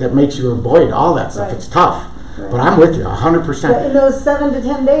that makes you avoid all that stuff, it's tough. But I'm with you 100%. But in those 7 to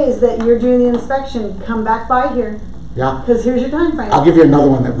 10 days that you're doing the inspection, come back by here. Yeah. Because here's your time frame. I'll give you another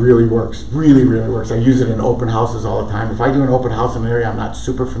one that really works. Really, really works. I use it in open houses all the time. If I do an open house in an area I'm not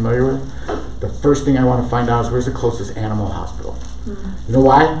super familiar with, the first thing I want to find out is where's the closest animal hospital. Mm-hmm. You know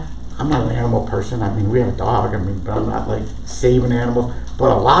why? I'm not an animal person. I mean, we have a dog. But I'm not like saving animals.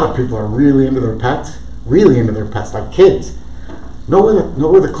 But a lot of people are really into their pets, like kids. Know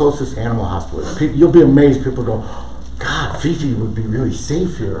where the closest animal hospital is. You'll be amazed. People go, God, Fifi would be really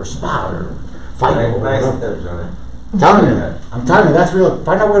safe here, or Spot, or Fido, or whatever. I'm telling you, that's real.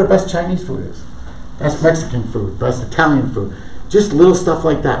 Find out where the best Chinese food is, best Mexican food, best Italian food. Just little stuff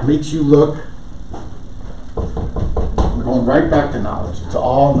like that makes you look. We're going right back to knowledge. It's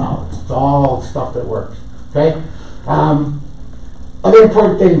all knowledge. It's all stuff that works. Okay. Other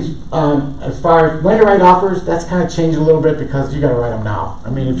important things as far as when to write offers, that's kind of changed a little bit because you got to write them now.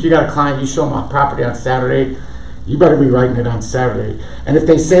 I mean, if you got a client, you show them a property on Saturday, you better be writing it on Saturday. And if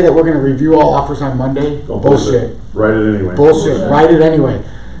they say that we're going to review all offers on Monday, bullshit. Write it anyway. Bullshit. Write it anyway.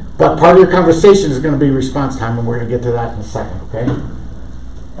 But part of your conversation is gonna be response time, and we're gonna get to that in a second, okay?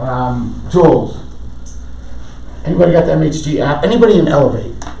 Tools. Anybody got the MHG app? Anybody in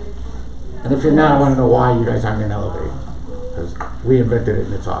Elevate? And if you're not, I wanna know why you guys aren't in Elevate. Because we invented it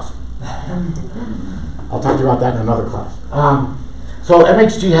and it's awesome. I'll talk to you about that in another class. So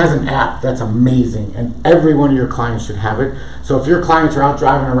MHG has an app that's amazing, and every one of your clients should have it. So if your clients are out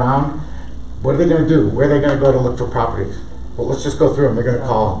driving around, what are they gonna do? Where are they gonna go to look for properties? Well, let's just go through them. They're gonna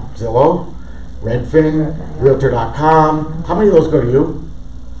call Zillow, Redfin, Realtor.com. How many of those go to you?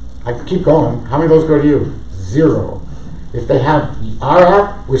 I can keep going. How many of those go to you? 0. If they have our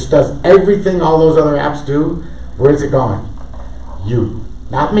app, which does everything all those other apps do, where's it going? You.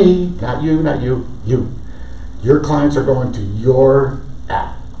 Not me, not you, not you, you. Your clients are going to your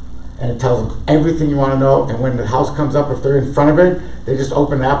app. And it tells them everything you want to know. And when the house comes up, if they're in front of it, they just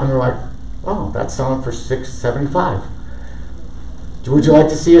open the app and they're like, oh, that's selling for $675. Would you like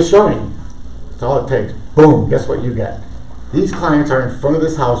to see a showing? That's all it takes. Boom, guess what you get? These clients are in front of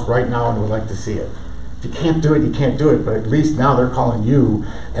this house right now and would like to see it. If you can't do it, you can't do it. But at least now they're calling you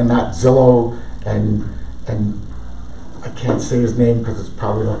and not Zillow and I can't say his name because it's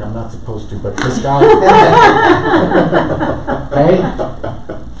probably like I'm not supposed to, but this guy. Okay?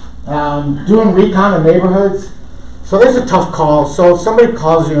 Doing recon in neighborhoods. So there's a tough call. So if somebody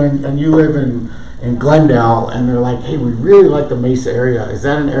calls you and you live in Glendale and they're like, hey, we really like the Mesa area. Is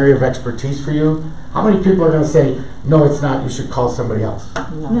that an area of expertise for you? How many people are going to say, no, it's not, you should call somebody else?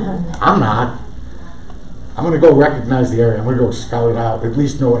 No. I'm not. I'm going to go recognize the area. I'm going to go scout it out, at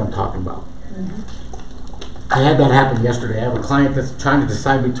least know what I'm talking about. I had that happen yesterday. I have a client that's trying to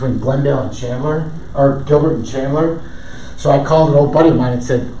decide between Glendale and Chandler, or Gilbert and Chandler. So I called an old buddy of mine and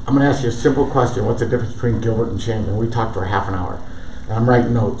said, I'm going to ask you a simple question. What's the difference between Gilbert and Chandler? And we talked for half an hour. And I'm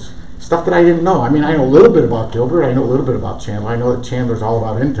writing notes. Stuff that I didn't know. I mean, I know a little bit about Gilbert. I know a little bit about Chandler. I know that Chandler's all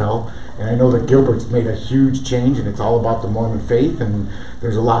about Intel. And I know that Gilbert's made a huge change, and it's all about the Mormon faith. And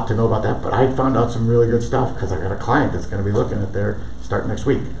there's a lot to know about that. But I found out some really good stuff because I got a client that's going to be looking at there start next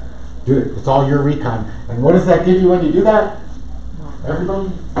week. Dude, it's all your recon. And what does that give you when you do that?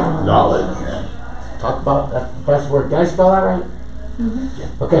 Everybody? Knowledge. Talk about that best word. Did I spell that right?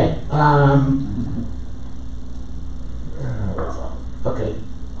 Mm-hmm. Okay. Okay.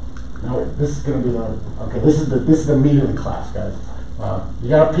 Now this is going to be the okay. This is the meat of the class, guys. You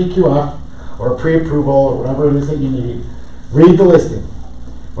got a PQF or a pre-approval or whatever it is that you need. Read the listing.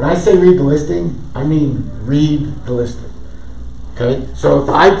 When I say read the listing, I mean read the listing. Okay. So if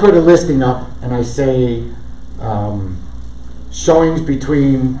I put a listing up and I say showings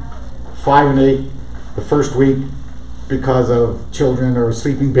between 5 and 8 the first week because of children or a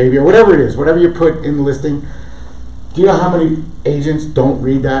sleeping baby or whatever it is, whatever you put in the listing. Do you know how many agents don't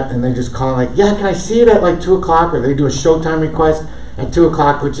read that and they just call like, yeah, can I see it at like 2 o'clock? Or they do a showtime request at 2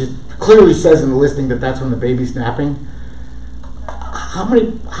 o'clock, which is clearly says in the listing that that's when the baby's napping. How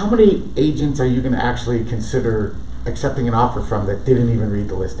many agents are you going to actually consider accepting an offer from that didn't even read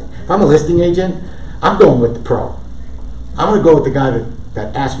the listing? If I'm a listing agent, I'm going with the pro. I'm going to go with the guy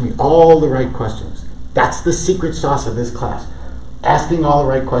that asked me all the right questions. That's the secret sauce of this class. Asking all the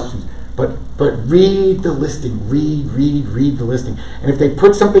right questions. But read the listing. Read the listing. And if they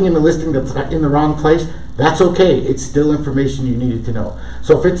put something in the listing that's in the wrong place, that's okay. It's still information you needed to know.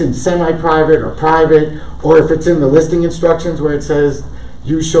 So if it's in semi-private or private, or if it's in the listing instructions where it says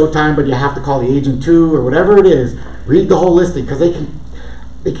use showtime but you have to call the agent too, or whatever it is, read the whole listing because they can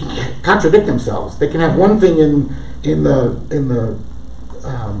contradict themselves. They can have one thing in the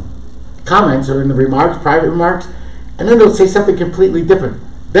comments or in the remarks, private remarks, and then they'll say something completely different.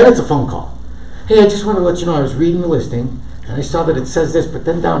 Then it's a phone call. Hey, I just want to let you know I was reading the listing and I saw that it says this, but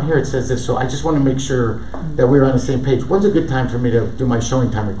then down here it says this, so I just want to make sure that we're on the same page. When's a good time for me to do my showing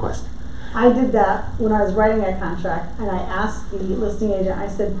time request? I did that when I was writing a contract, and I asked the listing agent, I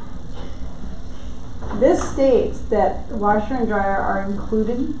said, this states that washer and dryer are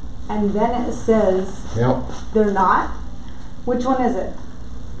included, and then it says Yep. they're not. Which one is it?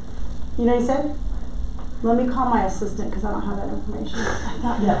 You know what he said? Let me call my assistant because I don't have that information. I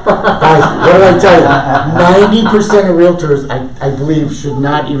thought, yeah. Guys, what did I tell you? 90% of realtors, I believe, should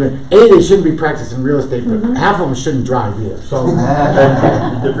not even, they shouldn't be practicing real estate, but half of them shouldn't drive either. So,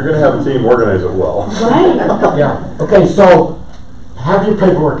 If you're gonna have a team, organize it well. Right. yeah. Okay, so have your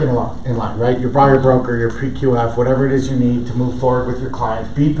paperwork in line, right? Your buyer broker, your pre-QF, whatever it is you need to move forward with your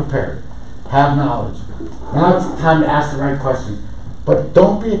clients. Be prepared. Have knowledge. Now it's time to ask the right questions. But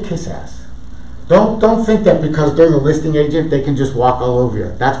don't be a kiss ass. Don't think that because they're the listing agent, they can just walk all over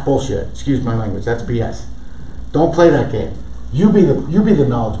you. That's bullshit. Excuse my language. That's BS. Don't play that game. You be the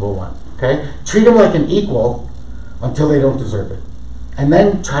knowledgeable one. Okay? Treat them like an equal until they don't deserve it. and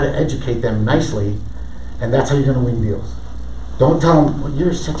then try to educate them nicely, and that's how you're gonna win deals. Don't tell them, well,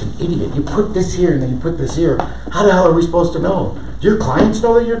 you're such an idiot. You put this here and then you put this here. How the hell are we supposed to know? Do your clients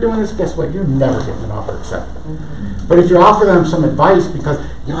know that you're doing this? Guess what? You're never getting an offer accepted. But if you offer them some advice, because,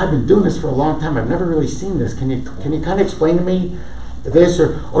 you know, I've been doing this for a long time, I've never really seen this. Can you kind of explain to me this,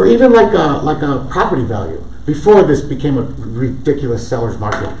 or even like a property value before this became a ridiculous seller's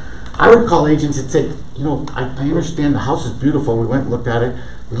market? I would call agents and say, you know, I understand the house is beautiful. We went and looked at it.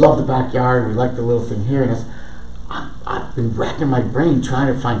 We love the backyard. We like the little thing here, and I've been racking my brain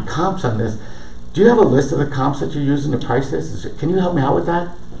trying to find comps on this. Do you have a list of the comps that you're using to price this? Can you help me out with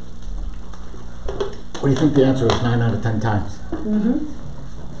that? What do you think the answer is 9 out of 10 times?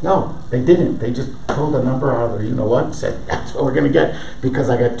 No, they didn't. They just pulled a number out of their, you know what, said that's what we're going to get, because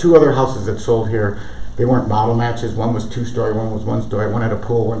I got 2 other houses that sold here. They weren't model matches. One was 2-story, one was 1-story. One had a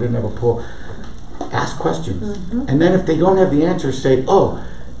pool, one didn't have a pool. Ask questions. And then if they don't have the answer, say, oh,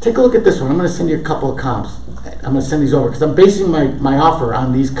 take a look at this one. I'm going to send you a couple of comps. I'm going to send these over because I'm basing my offer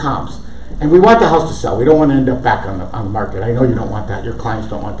on these comps. And we want the house to sell. We don't want to end up back on the market. I know you don't want that. Your clients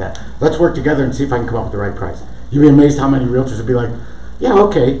don't want that. Let's work together and see if I can come up with the right price. You'd be amazed how many realtors would be like, yeah,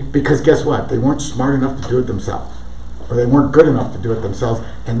 okay, because guess what? They weren't smart enough to do it themselves. Or they weren't good enough to do it themselves,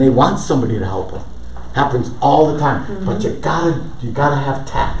 and they want somebody to help them. Happens all the time. But you gotta have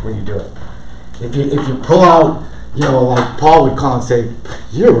tact when you do it. If you pull out, you know, like Paul would call and say,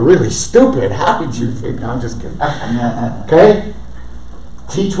 you're really stupid. How did you think? No, I'm just kidding. Okay?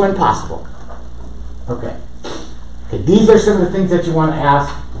 Teach when possible. Okay. These are some of the things that you want to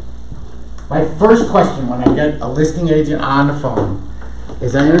ask. My first question when I get a listing agent on the phone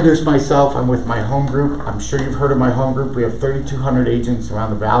is I introduce myself. I'm with my home group. I'm sure you've heard of my home group. We have 3,200 agents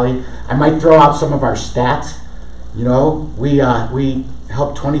around the valley. I might throw out some of our stats. You know, we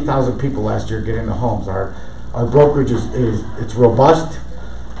helped 20,000 people last year get into homes. Our brokerage it's robust,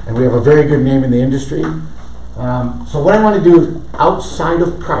 and we have a very good name in the industry. So what I want to do is, outside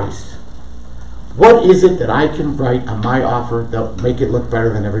of price, what is it that I can write on my offer that will make it look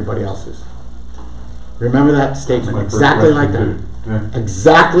better than everybody else's? Remember that statement, exactly like that.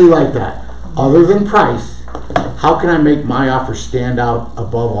 Exactly like that. Other than price, how can I make my offer stand out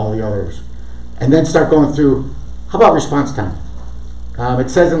above all the others? And then start going through, how about response time? It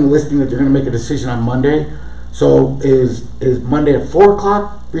says in the listing that you're going to make a decision on Monday. So is Monday at 4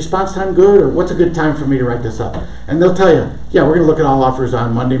 o'clock response time good, or what's a good time for me to write this up? And they'll tell you, yeah, we're going to look at all offers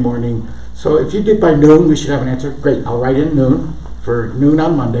on Monday morning. So if you did by noon, we should have an answer. Great, I'll write in noon for noon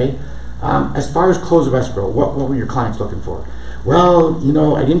on Monday. As far as close of escrow, what were your clients looking for? Well, you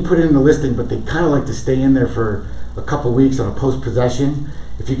know, I didn't put it in the listing, but they kind of like to stay in there for a couple weeks on a post-possession.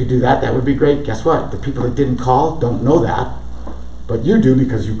 If you could do that, that would be great. Guess what? The people that didn't call don't know that, but you do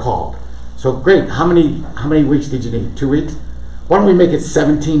because you called. So great. How many weeks did you need? 2 weeks? Why don't we make it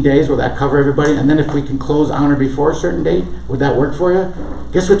 17 days? Will that cover everybody? And then if we can close on or before a certain date, would that work for you?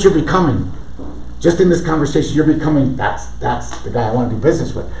 Guess what you're becoming? Just in this conversation, you're becoming, that's the guy I want to do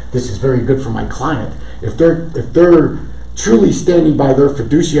business with. This is very good for my client. If they're truly standing by their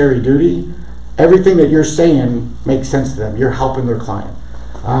fiduciary duty, everything that you're saying makes sense to them. You're helping their client.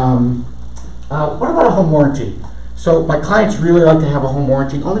 What about a home warranty? So my clients really like to have a home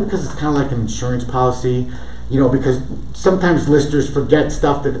warranty, only because it's kind of like an insurance policy, you know, because sometimes listers forget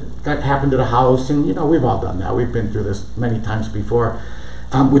stuff that happened to the house, and you know, we've all done that. We've been through this many times before.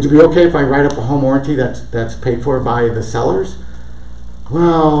 Would you be okay if I write up a home warranty that's paid for by the sellers?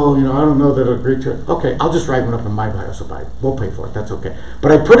 Well, you know, I don't know that I'll agree to it. Okay, I'll just write one up in my bio, so we'll pay for it. That's okay.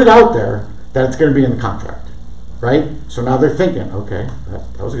 But I put it out there that it's going to be in the contract, right? So now they're thinking, okay,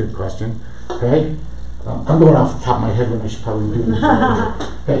 that was a good question. Okay, I'm going off the top of my head when I should probably do this.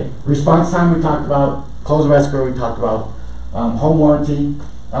 Okay, response time we talked about, close of escrow we talked about, home warranty,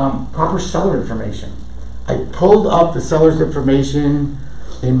 proper seller information. I pulled up the seller's information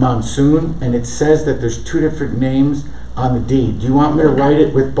in Monsoon, and it says that there's 2 different names on the deed. Do you want me to write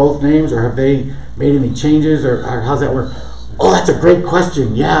it with both names, or have they made any changes, or how's that work? Oh, that's a great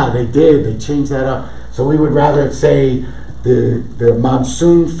question. Yeah, they did. They changed that up. So we would rather say the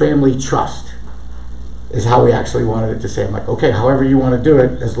Monsoon Family Trust is how we actually wanted it to say. I'm like, okay, however you want to do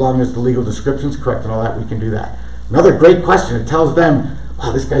it, as long as the legal description's correct and all that, we can do that. Another great question. It tells them,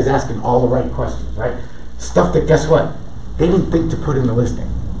 wow, this guy's asking all the right questions, right? Stuff that, guess what? They didn't think to put in the listing.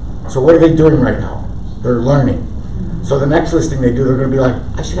 So what are they doing right now? They're learning. So the next listing they do, they're going to be like,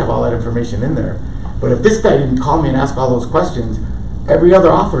 I should have all that information in there. But if this guy didn't call me and ask all those questions, every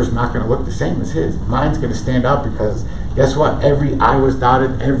other offer is not going to look the same as his. Mine's going to stand out because guess what? Every I was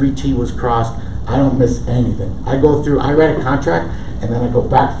dotted, every T was crossed. I don't miss anything. I write a contract, and then I go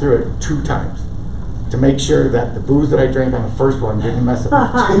back through it 2 times. to make sure that the booze that I drank on the first one didn't mess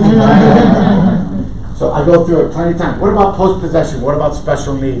up. So I go through it plenty of times. What about post-possession? What about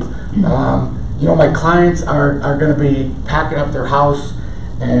special needs? You know, my clients are gonna be packing up their house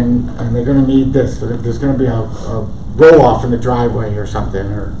and they're gonna need this. There's gonna be a roll-off in the driveway or something,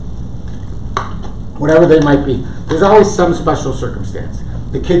 or whatever they might be. There's always some special circumstance.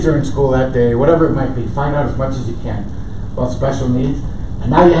 The kids are in school that day, whatever it might be. Find out as much as you can about special needs. And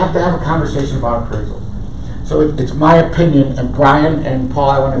now you have to have a conversation about appraisals. So it's my opinion, and Brian and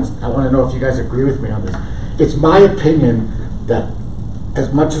Paul, I want to know if you guys agree with me on this. It's my opinion that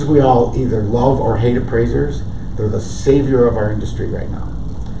as much as we all either love or hate appraisers, they're the savior of our industry right now.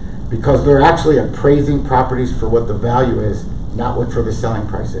 Because they're actually appraising properties for what the value is, not what for the selling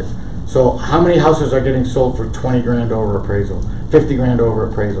price is. So how many houses are getting sold for 20 grand over appraisal, 50 grand over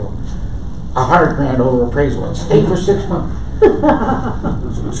appraisal, 100 grand over appraisal, and stay for 6 months?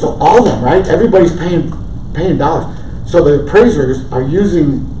 So all of them, right? Everybody's paying dollars. So the appraisers are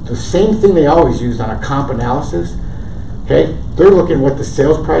using the same thing they always use on a comp analysis. Okay, they're looking at what the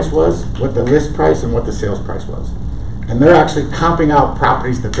sales price was, what the list price, and what the sales price was, and they're actually comping out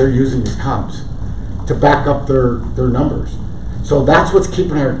properties that they're using as comps to back up their numbers. So that's what's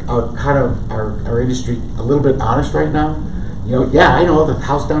keeping our industry a little bit honest right now. You know, yeah, I know the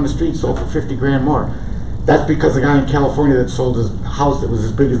house down the street sold for 50 grand more. That's because the guy in California that sold his house that was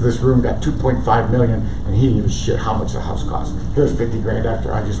as big as this room got 2.5 million, and he didn't give a shit how much the house cost. Here's 50 grand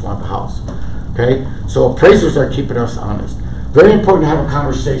after, I just want the house. Okay, so appraisers are keeping us honest. Very important to have a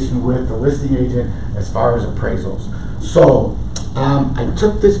conversation with the listing agent as far as appraisals. So I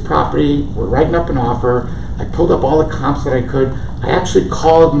took this property, we're writing up an offer, I pulled up all the comps that I could. I actually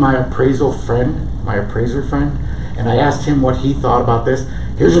called my appraisal friend, my appraiser friend, and I asked him what he thought about this.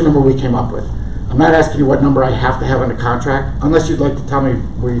 Here's the number we came up with. I'm not asking you what number I have to have in the contract, unless you'd like to tell me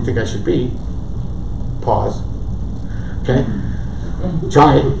where you think I should be. Pause. Okay?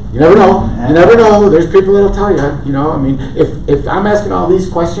 Try it. You never know. You never know. There's people that'll tell you. You know, I mean, if I'm asking all these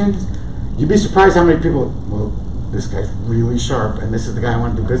questions, you'd be surprised how many people, well, this guy's really sharp, and this is the guy I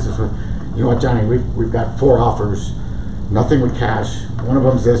want to do business with. You know what, Johnny, we've got 4 offers, nothing with cash. One of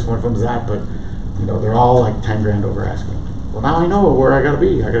them's this, one of them's that, but, you know, they're all like 10 grand over asking. Well, now I know where I gotta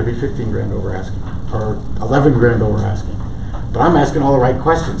be. I gotta be 15 grand over asking, or 11 grand over asking. But I'm asking all the right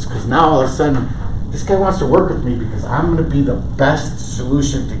questions, because now all of a sudden, this guy wants to work with me because I'm gonna be the best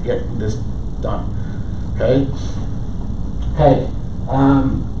solution to get this done. Okay? Hey,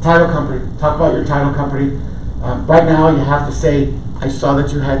 title company, talk about your title company. Right now you have to say, I saw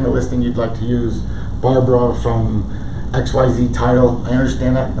that you had in the listing you'd like to use Barbara from XYZ Title. I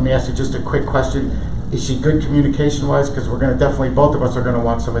understand that. Let me ask you just a quick question. Is she good communication-wise? Because we're going to definitely, both of us are going to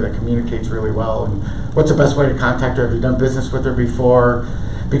want somebody that communicates really well. And what's the best way to contact her? Have you done business with her before?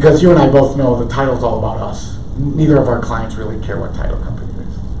 Because you and I both know the title's all about us. Neither of our clients really care what title company it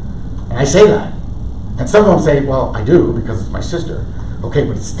is. And I say that. And some of them say, well, I do because it's my sister. Okay,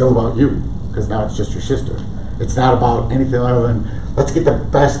 but it's still about you, because now it's just your sister. It's not about anything other than, let's get the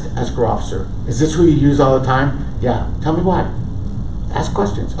best escrow officer. Is this who you use all the time? Yeah. Tell me why. Ask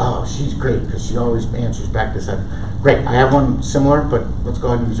questions. Oh, she's great because she always answers back this. Great. I have one similar, but let's go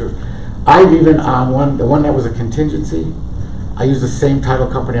ahead and use yours. I've even on the one that was a contingency, I used the same title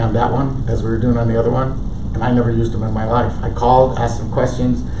company on that one as we were doing on the other one, and I never used them in my life. I called, asked some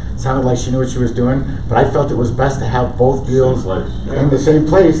questions. Sounded like she knew what she was doing, but I felt it was best to have both deals in the same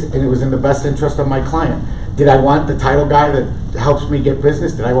place, and it was in the best interest of my client. Did I want the title guy that helps me get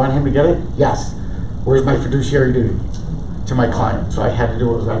business? Did I want him to get it? Yes. Where's my fiduciary duty? To my client. So I had to do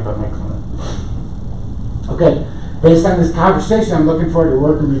what was right by my client. Okay, based on this conversation, I'm looking forward to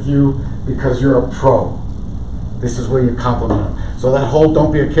working with you because you're a pro. This is where you compliment them. So that whole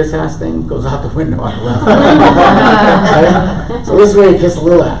don't be a kiss ass thing goes out the window on the last okay? So this is where you kiss a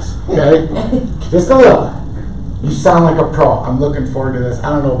little ass, okay? Just a little. You sound like a pro. I'm looking forward to this. I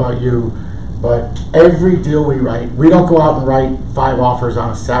don't know about you, but every deal we write, we don't go out and write 5 offers on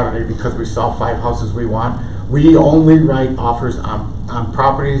a Saturday because we saw 5 houses we want. We only write offers on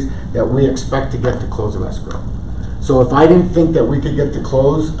properties that we expect to get to close of escrow. So if I didn't think that we could get to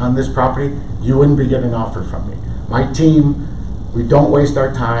close on this property, you wouldn't be getting an offer from me. My team, we don't waste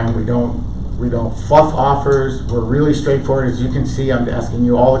our time. We don't fluff offers. We're really straightforward. As you can see, I'm asking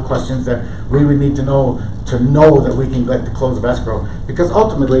you all the questions that we would need to know that we can get to close of escrow. Because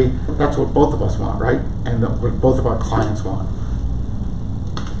ultimately, that's what both of us want, right? And what both of our clients want.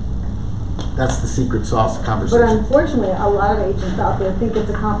 That's the secret sauce conversation. But unfortunately, a lot of agents out there think it's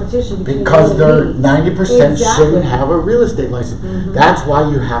a competition between because they're 90% Exactly. shouldn't have a real estate license. Mm-hmm. That's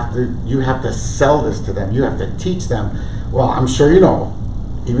why you have to sell this to them. You have to teach them. Well, I'm sure you know,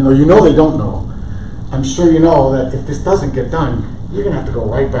 even though you know they don't know, I'm sure you know that if this doesn't get done, you're gonna have to go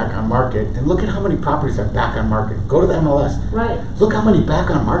right back on market, and look at how many properties are back on market. Go to the MLS. Right. Look how many back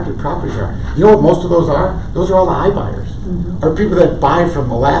on market properties are. You know what most of those are? Those are all the iBuyers. Mm-hmm. Or people that buy from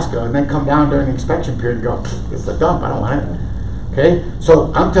Alaska and then come down during the inspection period and go, it's a dump, I don't want it. Okay?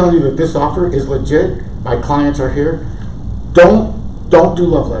 So I'm telling you that this offer is legit. My clients are here. Don't do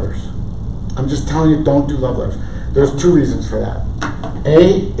love letters. I'm just telling you, don't do love letters. There's two reasons for that.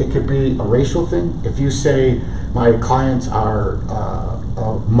 A, it could be a racial thing. If you say my clients are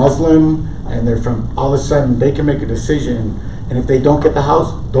Muslim and they're from, all of a sudden they can make a decision, and if they don't get the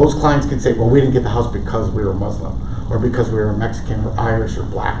house, those clients can say, well, we didn't get the house because we were Muslim, or because we were Mexican or Irish or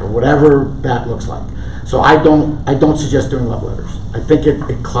black or whatever that looks like. So I don't suggest doing love letters. I think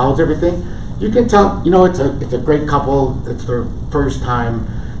it clouds everything. You can tell, you know, it's a great couple. It's their first time.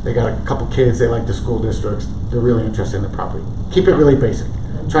 They got a couple kids. They like the school districts. They're really interested in the property. Keep it really basic.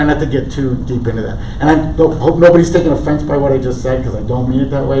 Try not to get too deep into that. And I hope nobody's taking offense by what I just said, because I don't mean it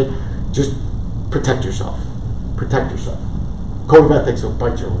that way. Just protect yourself. Protect yourself. Code of ethics will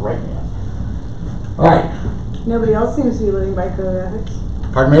bite you right in the ass. All right. Nobody else seems to be living by code of ethics.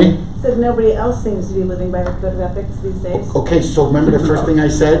 Pardon me? Said nobody else seems to be living by the code of ethics these days. Okay, so remember the first thing I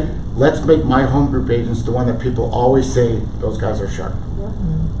said? Let's make my home group agents the one that people always say, those guys are sharp.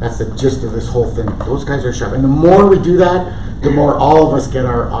 That's the gist of this whole thing. Those guys are sharp. And the more we do that, the more all of us get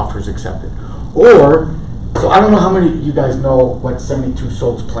our offers accepted. Or, so I don't know how many of you guys know what 72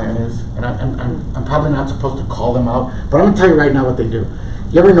 Sold's plan is, and I'm probably not supposed to call them out, but I'm gonna tell you right now what they do.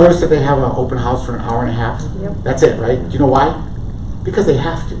 You ever notice that they have an open house for an hour and a half? Yep. That's it, right? Do you know why? Because they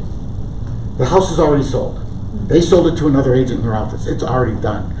have to. The house is already sold. They sold it to another agent in their office. It's already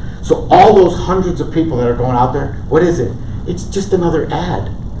done. So all those hundreds of people that are going out there, what is it? It's just another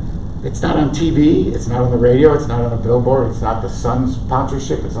ad. It's not on TV, it's not on the radio, it's not on a billboard, it's not the Sun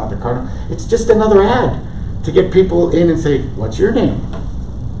sponsorship, it's not the Cardinal. It's just another ad to get people in and say, what's your name?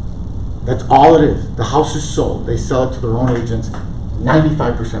 That's all it is. The house is sold. They sell it to their own agents.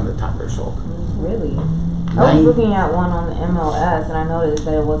 95% of the time they're sold. Really? I was looking at one on the MLS and I noticed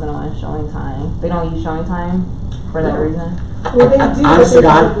that it wasn't on showing time. They don't use showing time for that reason? Well, they do, Honest to but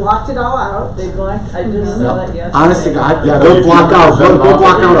God. they blocked it all out. They blanked, I just saw that yesterday. Honest to God, yeah, they'll block out a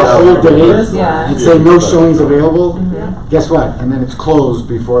whole day Yeah. and say no showings available. Mm-hmm. Guess what? And then it's closed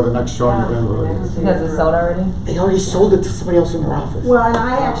before the next showing available. Because it's sold already? They already sold it to somebody else in their office. Well, and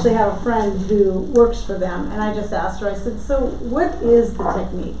I actually have a friend who works for them, and I just asked her, I said, so what is the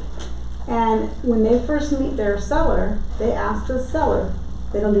technique? And when they first meet their seller, they ask the seller,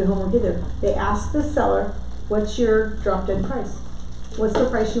 they don't do homework either, they ask the seller, what's your drop dead price? What's the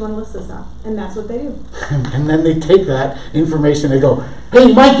price you want to list this at? And that's what they do. And then they take that information, they go,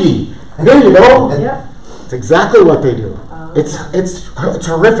 hey, Mikey, there you go. Yep. It's exactly what they do. It's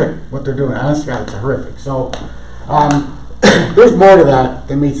horrific what they're doing. Honestly, God, it's horrific. So there's more to that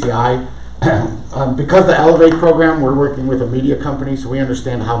than meets the eye. Because the Elevate program, we're working with a media company, so we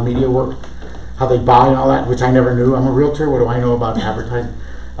understand how media work, how they buy and all that, which I never knew. I'm a realtor. What do I know about advertising?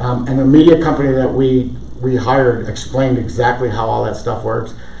 And the media company that we hired explained exactly how all that stuff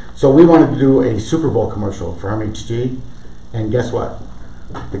works. So we wanted to do a Super Bowl commercial for MHG, and guess what?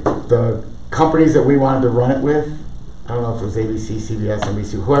 The companies that we wanted to run it with, I don't know if it was ABC, CBS,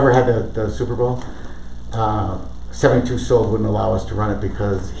 NBC, whoever had the Super Bowl, 72 Sold wouldn't allow us to run it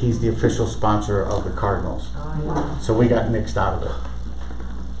because he's the official sponsor of the Cardinals. So we got nixed out of it.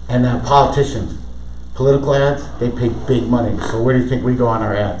 And then politicians, political ads, they pay big money. So where do you think we go on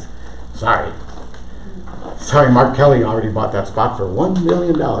our ads? Sorry, Mark Kelly already bought that spot for $1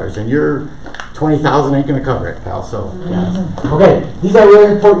 million, and your 20,000 ain't gonna cover it, pal. So, yeah. Okay, these are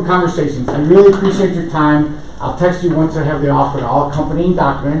really important conversations. I really appreciate your time. I'll text you once I have the offer and all accompanying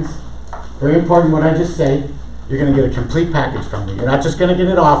documents. Very important what I just say. You're gonna get a complete package from me. You're not just gonna get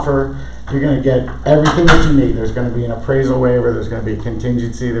an offer. You're gonna get everything that you need. There's gonna be an appraisal waiver. There's gonna be a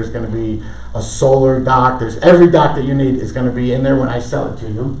contingency. There's gonna be a solar doc. There's every doc that you need is gonna be in there when I sell it to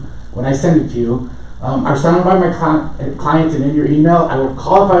you. When I send it to you. Are signed by my clients and in your email. I will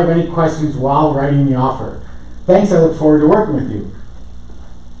call if I have any questions while writing the offer. Thanks, I look forward to working with you.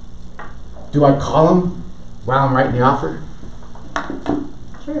 Do I call them while I'm writing the offer?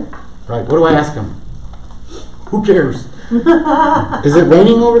 Sure. Right, what do I ask them? Who cares? Is it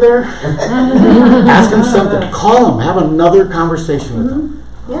raining over there? Ask them something. Call them, have another conversation with them.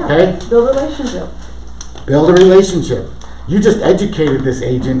 Yeah. Okay? Build a relationship. Build a relationship. You just educated this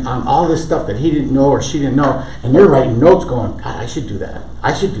agent on all this stuff that he didn't know or she didn't know, and you're writing notes going, God, I should do that.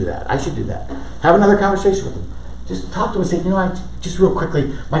 I should do that. I should do that. Have another conversation with him. Just talk to him and say, you know, just real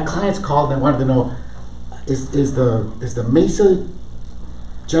quickly, my clients called and wanted to know, is the Mesa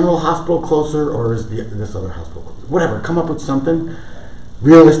General Hospital closer, or is this other hospital closer? Whatever, come up with something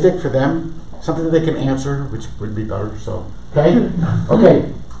realistic for them, something that they can answer, which would be better, so, okay?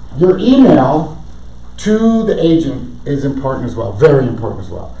 Okay, your email to the agent is important as well, very important as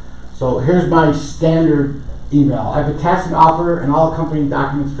well. So here's my standard email. I've attached an offer and all accompanying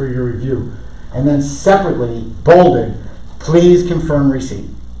documents for your review. And then separately, bolded, please confirm receipt.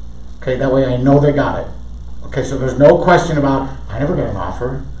 Okay, that way I know they got it. Okay, so there's no question about, I never got an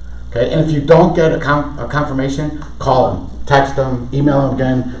offer. Okay, and if you don't get a confirmation, call them, text them, email them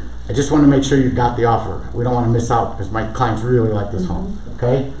again. I just want to make sure you got the offer. We don't want to miss out because my clients really like this home.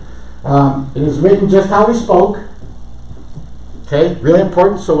 Okay, it is written just how we spoke. Okay, really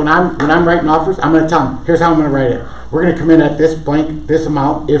important. So when I'm writing offers, I'm going to tell them, here's how I'm going to write it. We're going to come in at this blank, this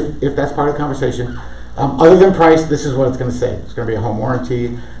amount, if that's part of the conversation. Other than price, this is what it's going to say. It's going to be a home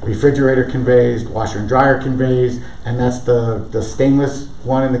warranty, refrigerator conveys, washer and dryer conveys, and that's the stainless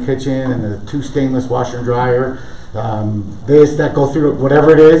one in the kitchen and the 2 stainless washer and dryer. That go through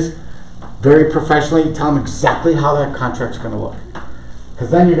whatever it is, very professionally. Tell them exactly how that contract's going to look. Because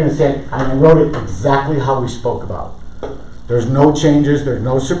then you're going to say, I wrote it exactly how we spoke about. There's no changes, there's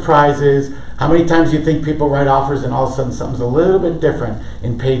no surprises. How many times do you think people write offers and all of a sudden something's a little bit different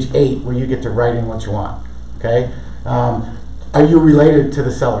in page 8 where you get to write in what you want, okay? Are you related to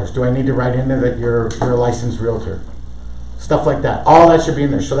the sellers? Do I need to write in there that you're a licensed realtor? Stuff like that. All that should be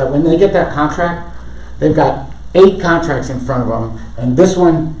in there so that when they get that contract, they've got 8 contracts in front of them, and this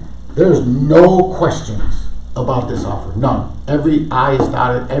one, there's no questions about this offer, none. Every I is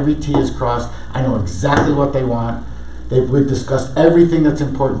dotted, every T is crossed. I know exactly what they want. We've discussed everything that's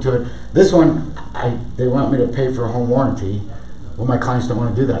important to it. This one, they want me to pay for a home warranty. Well, my clients don't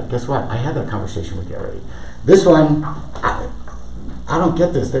want to do that. Guess what? I had that conversation with you already. This one, I don't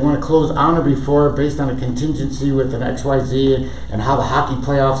get this. They want to close on or before based on a contingency with an XYZ and how the hockey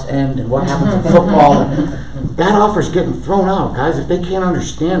playoffs end and what happens in football. That offer's getting thrown out, guys. If they can't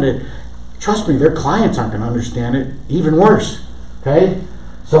understand it, trust me, their clients aren't going to understand it. Even worse, okay?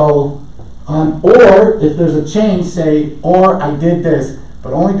 So, or if there's a change, say, or I did this,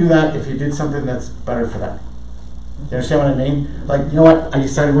 but only do that if you did something that's better for them. You understand what I mean? Like, you know what? I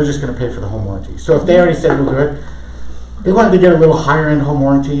decided we're just going to pay for the home warranty. So if they already said we'll do it, they wanted to get a little higher end home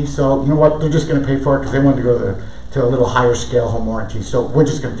warranty. So you know what? They're just going to pay for it because they wanted to go to a little higher scale home warranty. So we're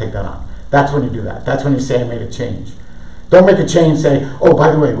just going to take that on. That's when you do that. That's when you say I made a change. Don't make a change. Say, oh,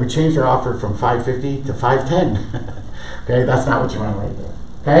 by the way, we changed our offer from $550 to $510. Okay, that's not what you want to write there.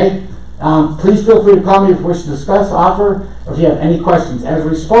 Okay. Please feel free to call me if you wish to discuss offer or if you have any questions. As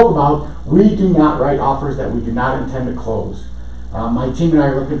we spoke about, we do not write offers that we do not intend to close. My team and I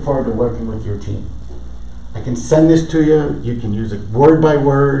are looking forward to working with your team. I can send this to you. You can use it word by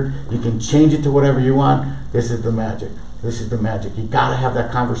word. You can change it to whatever you want. This is the magic. This is the magic. You got to have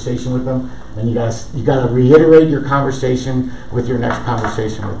that conversation with them, and you got to reiterate your conversation with your next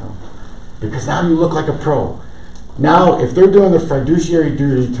conversation with them, because now you look like a pro. Now, if they're doing the fiduciary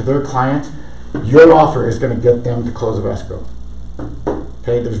duty to their client, your offer is going to get them to close of escrow.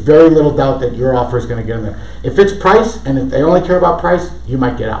 Okay, there's very little doubt that your offer is going to get them there. If it's price, and if they only care about price, you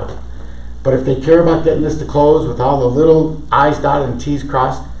might get out. But if they care about getting this to close with all the little I's dotted and T's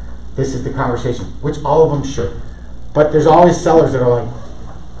crossed, this is the conversation, which all of them should. But there's always sellers that are like,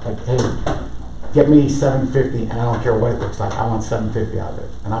 hey, get me $750, and I don't care what it looks like. I want $750 out of it,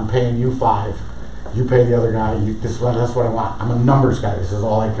 and I'm paying you $5. You pay the other guy. That's what I want. I'm a numbers guy. This is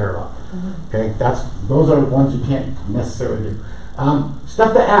all I care about. Okay, those are the ones you can't necessarily do.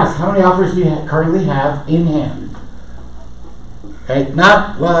 Stuff to ask: how many offers do you currently have in hand? Okay,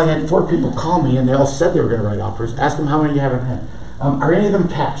 not well. I had 4 people call me and they all said they were going to write offers. Ask them how many you have in hand. Are any of them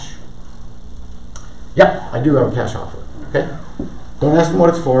cash? Yep, I do have a cash offer. Okay, don't ask them what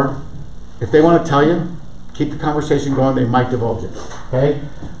it's for. If they want to tell you, keep the conversation going. They might divulge it. Okay.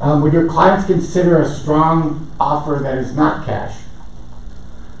 Would your clients consider a strong offer that is not cash?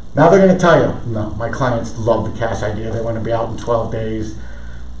 Now they're going to tell you, no, my clients love the cash idea. They want to be out in 12 days.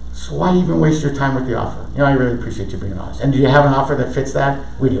 So why even waste your time with the offer? You know, I really appreciate you being honest. And do you have an offer that fits that?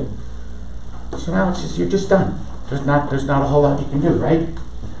 We do. So now it's just, you're just done. There's not a whole lot you can do, right?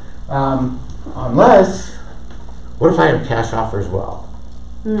 Unless, what if I had a cash offer as well?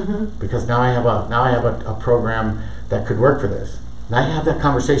 Mm-hmm. Because now I have a program that could work for this. Now I have that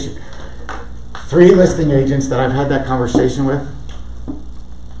conversation. 3 listing agents that I've had that conversation with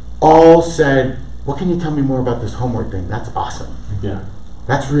all said, what can you tell me more about this Homeward thing? That's awesome. Yeah.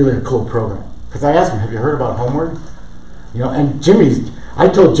 That's really a cool program. Because I asked them, have you heard about Homeward? You know, and I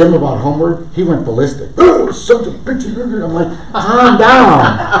told Jim about Homeward, he went ballistic. Oh, such a picture. I'm like, calm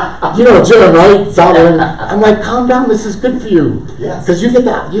down. You know Jim, right? I'm like, calm down, this is good for you. Yes. Because you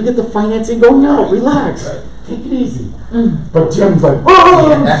get the financing going out, relax. Right. Take it easy. But Jim's like, oh!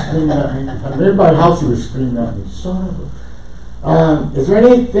 Screaming at me. And in my house he was screaming at me. Son of a... is there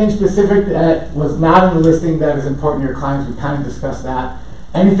anything specific that was not in the listing that is important to your clients? We kind of discussed that.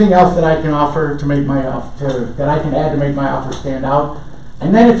 Anything else that I can offer to make my that I can add to make my offer stand out?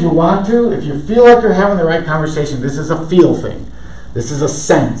 And then if you want to, if you feel like you're having the right conversation, this is a feel thing. This is a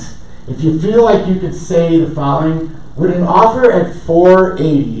sense. If you feel like you could say the following, would an offer at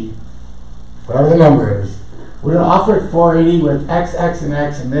 480, whatever the number is, would an offer at 480 with X, X, and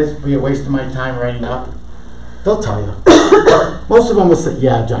X, and this be a waste of my time writing up? They'll tell you. Most of them will say,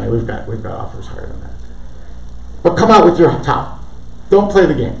 yeah, Johnny, we've got offers higher than that. But come out with your top. Don't play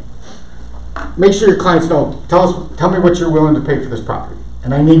the game. Make sure your clients know. Tell me what you're willing to pay for this property,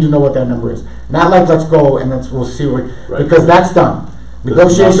 and I need to know what that number is. Not like let's go and we'll see what, Right. because that's done.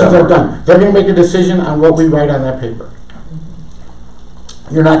 Negotiations are done. They're going to make a decision on what we write on that paper.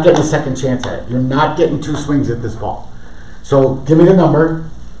 You're not getting a second chance at it. You're not getting two swings at this ball. So give me the number.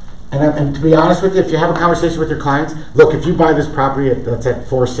 And to be honest with you, if you have a conversation with your clients, look, if you buy this property that's at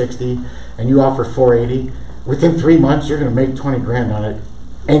 460 and you offer 480, within 3 months you're going to make 20 grand on it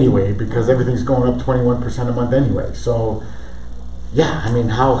anyway, because everything's going up 21% a month anyway. So yeah, I mean,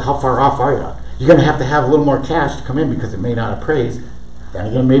 how far off are you? You're going to have a little more cash to come in because it may not appraise. Then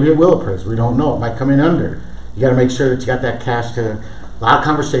again, maybe it will appraise. We don't know. It might come in under. You got to make sure that you got that cash to. A lot of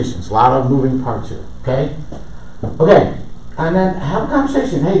conversations, a lot of moving parts here. Okay. And then have a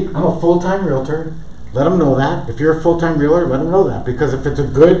conversation. Hey, I'm a full-time realtor. Let them know that. If you're a full-time realtor, let them know that. Because if it's a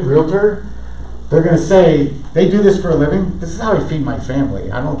good realtor, they're going to say, they do this for a living. This is how I feed my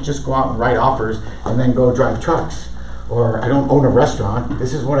family. I don't just go out and write offers and then go drive trucks. Or I don't own a restaurant.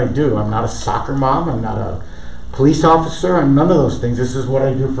 This is what I do. I'm not a soccer mom. I'm not a police officer. I'm none of those things. This is what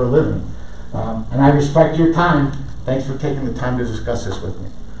I do for a living. And I respect your time. Thanks for taking the time to discuss this with me.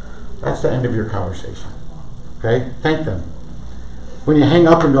 That's the end of your conversation. Okay? Thank them. When you hang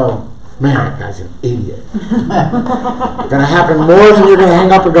up and go, man, that guy's an idiot. Gonna happen more than you're gonna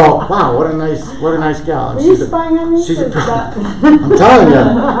hang up and go, wow, what a nice gal. Are you spying on me? She's a Or is pro. that- I'm telling you.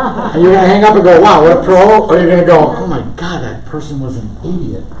 And you're gonna hang up and go, wow, what a pro, or you're gonna go, oh my God, that person was an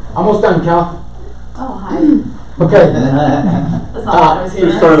idiot. Almost done, Cal. Oh, hi. Okay. That's not why I was here.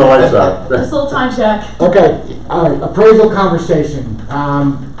 Just turn the lights out. Just a little time check. Okay. All right. Appraisal conversation.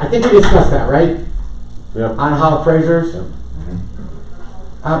 I think we discussed that, right? Yep. On how appraisers. Yep.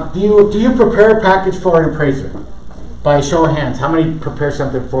 Do you prepare a package for an appraiser? By a show of hands, how many prepare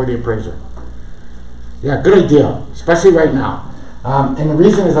something for the appraiser? Yeah, good idea, especially right now. And the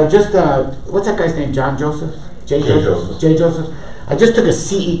reason is I just what's that guy's name? John Joseph? Jay Joseph. Jay Joseph. I just took a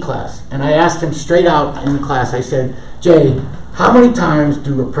CE class, and I asked him straight out in the class. I said, Jay, how many times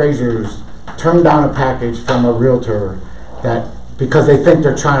do appraisers turn down a package from a realtor that because they think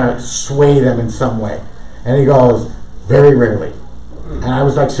they're trying to sway them in some way? And he goes, very rarely. And I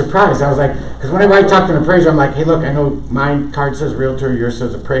was like surprised. I was like, because whenever I talk to an appraiser, I'm like, hey, look, I know my card says realtor, yours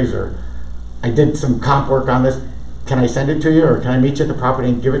says appraiser. I did some comp work on this. Can I send it to you, or can I meet you at the property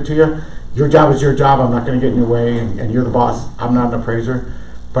and give it to you? Your job is your job. I'm not going to get in your way, and you're the boss. I'm not an appraiser,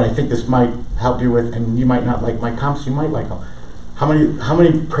 but I think this might help you with, and you might not like my comps. You might like them. How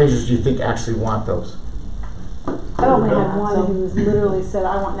many appraisers do you think actually want those? I only had one who literally said,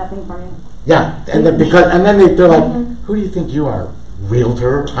 I want nothing from you. Yeah, and then they're like, who do you think you are,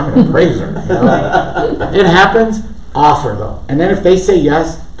 realtor? I'm an appraiser. You know? It happens. Offer though, and then if they say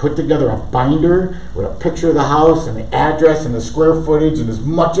yes, put together a binder with a picture of the house and the address and the square footage and as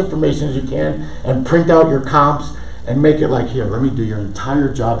much information as you can, and print out your comps and make it like, here, let me do your entire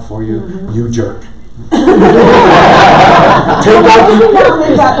job for you, you jerk. Take out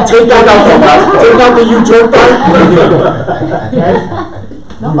the you jerk part.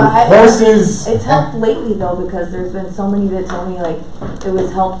 No, but horses. it's helped lately though, because there's been so many that told me like it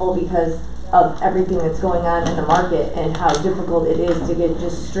was helpful because of everything that's going on in the market and how difficult it is to get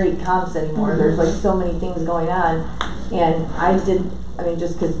just straight comps anymore. There's like so many things going on, and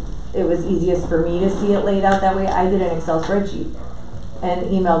just because it was easiest for me to see it laid out that way, I did an Excel spreadsheet and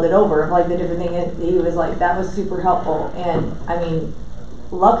emailed it over, like the different thing, and he was like, that was super helpful. And I mean,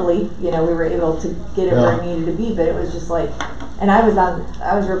 luckily, we were able to get it where it needed to be, but it was just like, and I was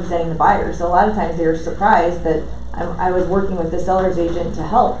representing the buyer, so a lot of times they were surprised that I was working with the seller's agent to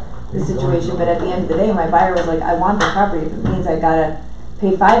help the situation, but at the end of the day, my buyer was like, I want the property. If it means I gotta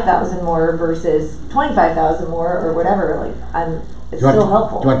pay $5,000 more versus $25,000 more or whatever, like it's still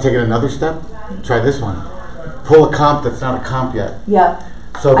helpful. Do you want to take it another step? Try this one. pull a comp that's not a comp yet. Yep.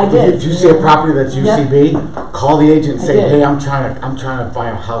 So I did. if you see a property that's Yep. UCB, call the agent and I say, did. hey, I'm trying to buy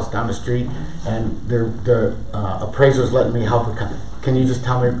a house down the street, and the appraiser's letting me help. Can you just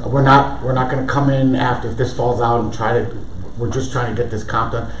tell me we're not going to come in after if this falls out and we're just trying to get this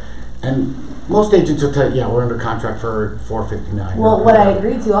comp done. And most agents will tell you, yeah, we're under contract for $459. Well, what I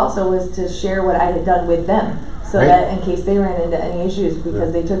agreed to also was to share what I had done with them, so Right. that in case they ran into any issues,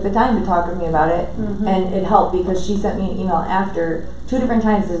 because they took the time to talk with me about it, and it helped because she sent me an email after, 2 different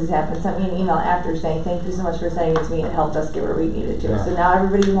times this has happened, sent me an email after saying, thank you so much for sending it to me, it helped us get where we needed to. Yeah. So now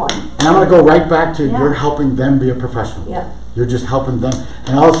everybody's won. And I'm going to go right back to Yeah. you're helping them be a professional. Yeah. You're just helping them.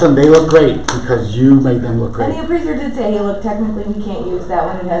 And all of a sudden they look great because you made them look And great. the appraiser did say, hey, look, technically we can't use that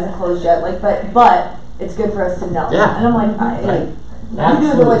one, it hasn't closed yet, like, but it's good for us to know. Yeah. And I'm like, you do with it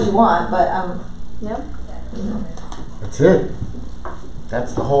Absolutely. what you want, but, Yep. That's it.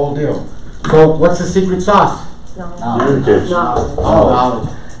 That's the whole deal. So what's the secret sauce? Communication. Knowledge.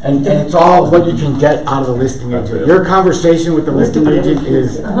 And it's all what you can get out of the listing agent. Your conversation with the listing agent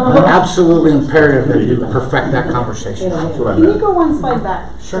is absolutely imperative that you perfect that conversation. That's what I Can you meant. go one slide back?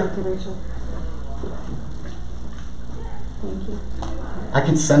 Sure. Thank you, Rachel. Thank you. I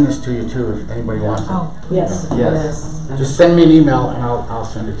can send this to you too if anybody wants it. Yes. Yes. Just send me an email and I'll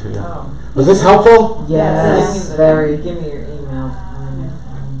send it to you. Was this helpful? Yes, very. Give me your email.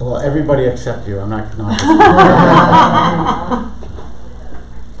 Well, everybody except you. I'm not. No,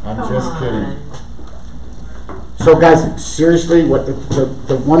 I'm just kidding. So, guys, seriously, what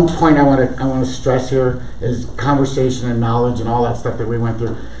the one point I want to stress here is conversation and knowledge and all that stuff that we went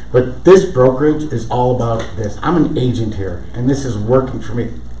through. But this brokerage is all about this. I'm an agent here, and this is working for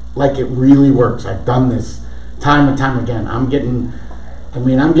me. Like it really works. I've done this time and time again.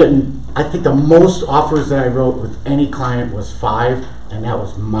 I think the most offers that I wrote with any client was 5, and that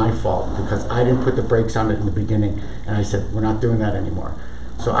was my fault because I didn't put the brakes on it in the beginning, and I said, we're not doing that anymore.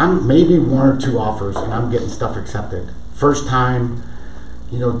 So I'm maybe 1 or 2 offers, and I'm getting stuff accepted. First time,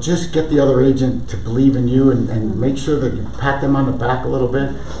 just get the other agent to believe in you and make sure that you pat them on the back a little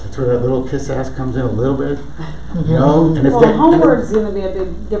bit. That's where that little kiss ass comes in a little bit, And if Well, they, Homeward's gonna be a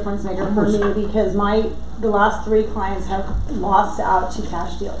big difference maker for me because the last 3 clients have lost out to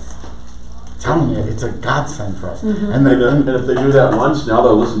cash deals. telling you, it's a godsend for us. Mm-hmm. And And if they do that once, now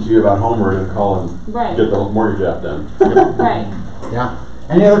they'll listen to you about Homeward and call and Right. get the mortgage app done. Right. yeah.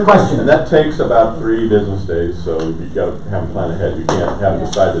 Any other questions? And that takes about 3 business days, so you gotta have a plan ahead. You can't have them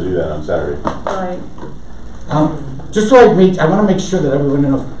decide to do that on Saturday. Right. Just so I want to make sure that everyone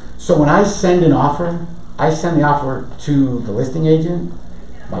knows. So when I send an offer, I send the offer to the listing agent,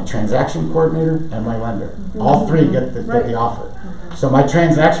 my transaction coordinator, and my lender. All 3 get the offer. So my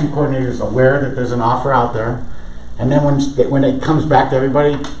transaction coordinator is aware that there's an offer out there, and then when it comes back to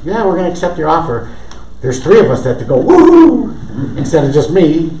everybody, yeah, we're going to accept your offer. There's 3 of us that have to go woohoo instead of just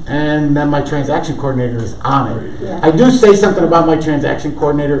me, and then my transaction coordinator is on it. Yeah. I do say something about my transaction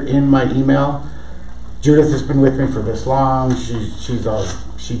coordinator in my email. Judith has been with me for this long.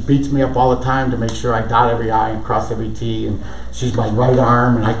 She beats me up all the time to make sure I dot every I and cross every T, and she's my right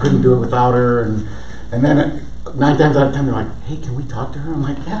arm, and I couldn't do it without her. And then 9 times out of 10 they're like, "Hey, can we talk to her?" I'm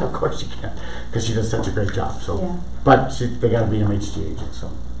like, "Yeah, of course you can," because she does such a great job. So, Yeah. but they got to be MHG agent. So,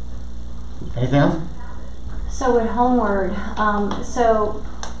 anything else? So with Homeward,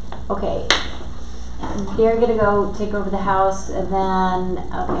 okay, they're gonna go take over the house, and then,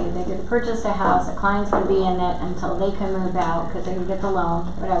 okay, they're gonna purchase a house, a client's gonna be in it until they can move out, because they're gonna get the loan,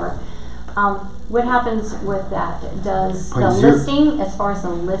 whatever. What happens with that? Does the Point zero. listing, as far as the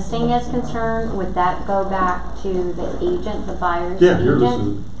listing is concerned, would that go back to the agent, the buyer's Yeah, agent? you're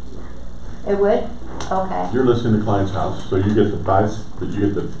listening. It would? Okay. You're listing the client's house, so you get the buy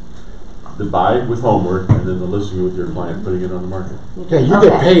with Homeward, and then the listing with your client, putting it on the market. Yeah, you Okay,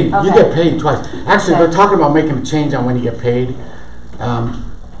 get paid. You okay. get paid twice. Actually, Okay. they're talking about making a change on when you get paid. I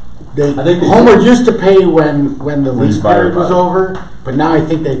think they- Homeward used to pay when the lease you buy period it, was buy it. over, but now I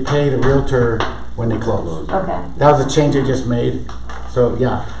think they pay the realtor when they close. Okay. That was a change they just made. So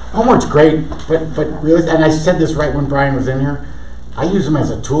yeah, Homeward's great, but really, and I said this right when Brian was in here. I use them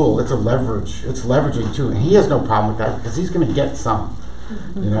as a tool. It's a leverage. It's leveraging too, and he has no problem with that because he's going to get some.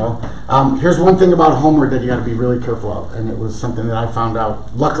 Here's one thing about Homeward that you got to be really careful of, and it was something that I found out.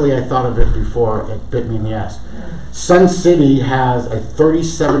 Luckily, I thought of it before it bit me in the ass. Sun City has a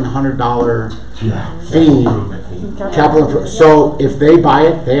 $3,700 fee. Capital. So if they buy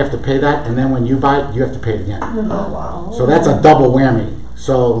it, they have to pay that, and then when you buy it, you have to pay it again. So that's a double whammy.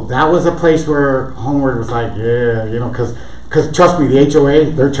 So that was a place where Homeward was like, yeah, because trust me, the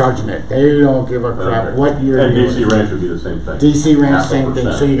HOA, they're charging it. They don't give a crap Okay. what you're And doing. DC Ranch would be the same thing. DC Ranch, Half a same thing.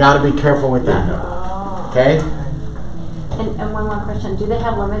 percent. So you got to be careful with that. Yeah. okay? And one more question, do they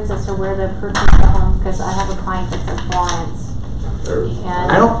have limits as to where they purchase the home? Because I have a client that's in Florence.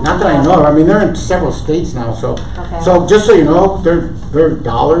 And I don't, not that I know of. I mean, they're in several states now, so, Okay. so just so you know, they're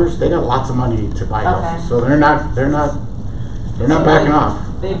dollars, they got lots of money to buy houses, Okay. so they're not backing off.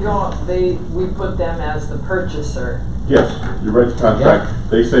 We put them as the purchaser. Yes, you write the contract,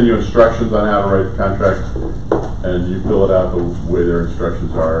 they send you instructions on how to write the contract, and you fill it out the way their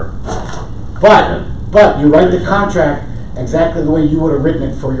instructions are. But you write the contract exactly the way you would have written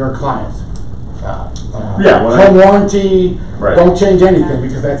it for your clients. Yeah, when I- Home warranty, Right. don't change anything,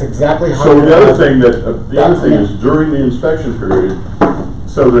 because that's exactly how. So you're the other gonna- thing the other thing is during the inspection period,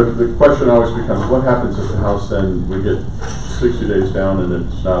 so the question always becomes, what happens if the house then, we get 60 days down and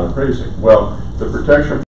it's not appraising? Well, the protection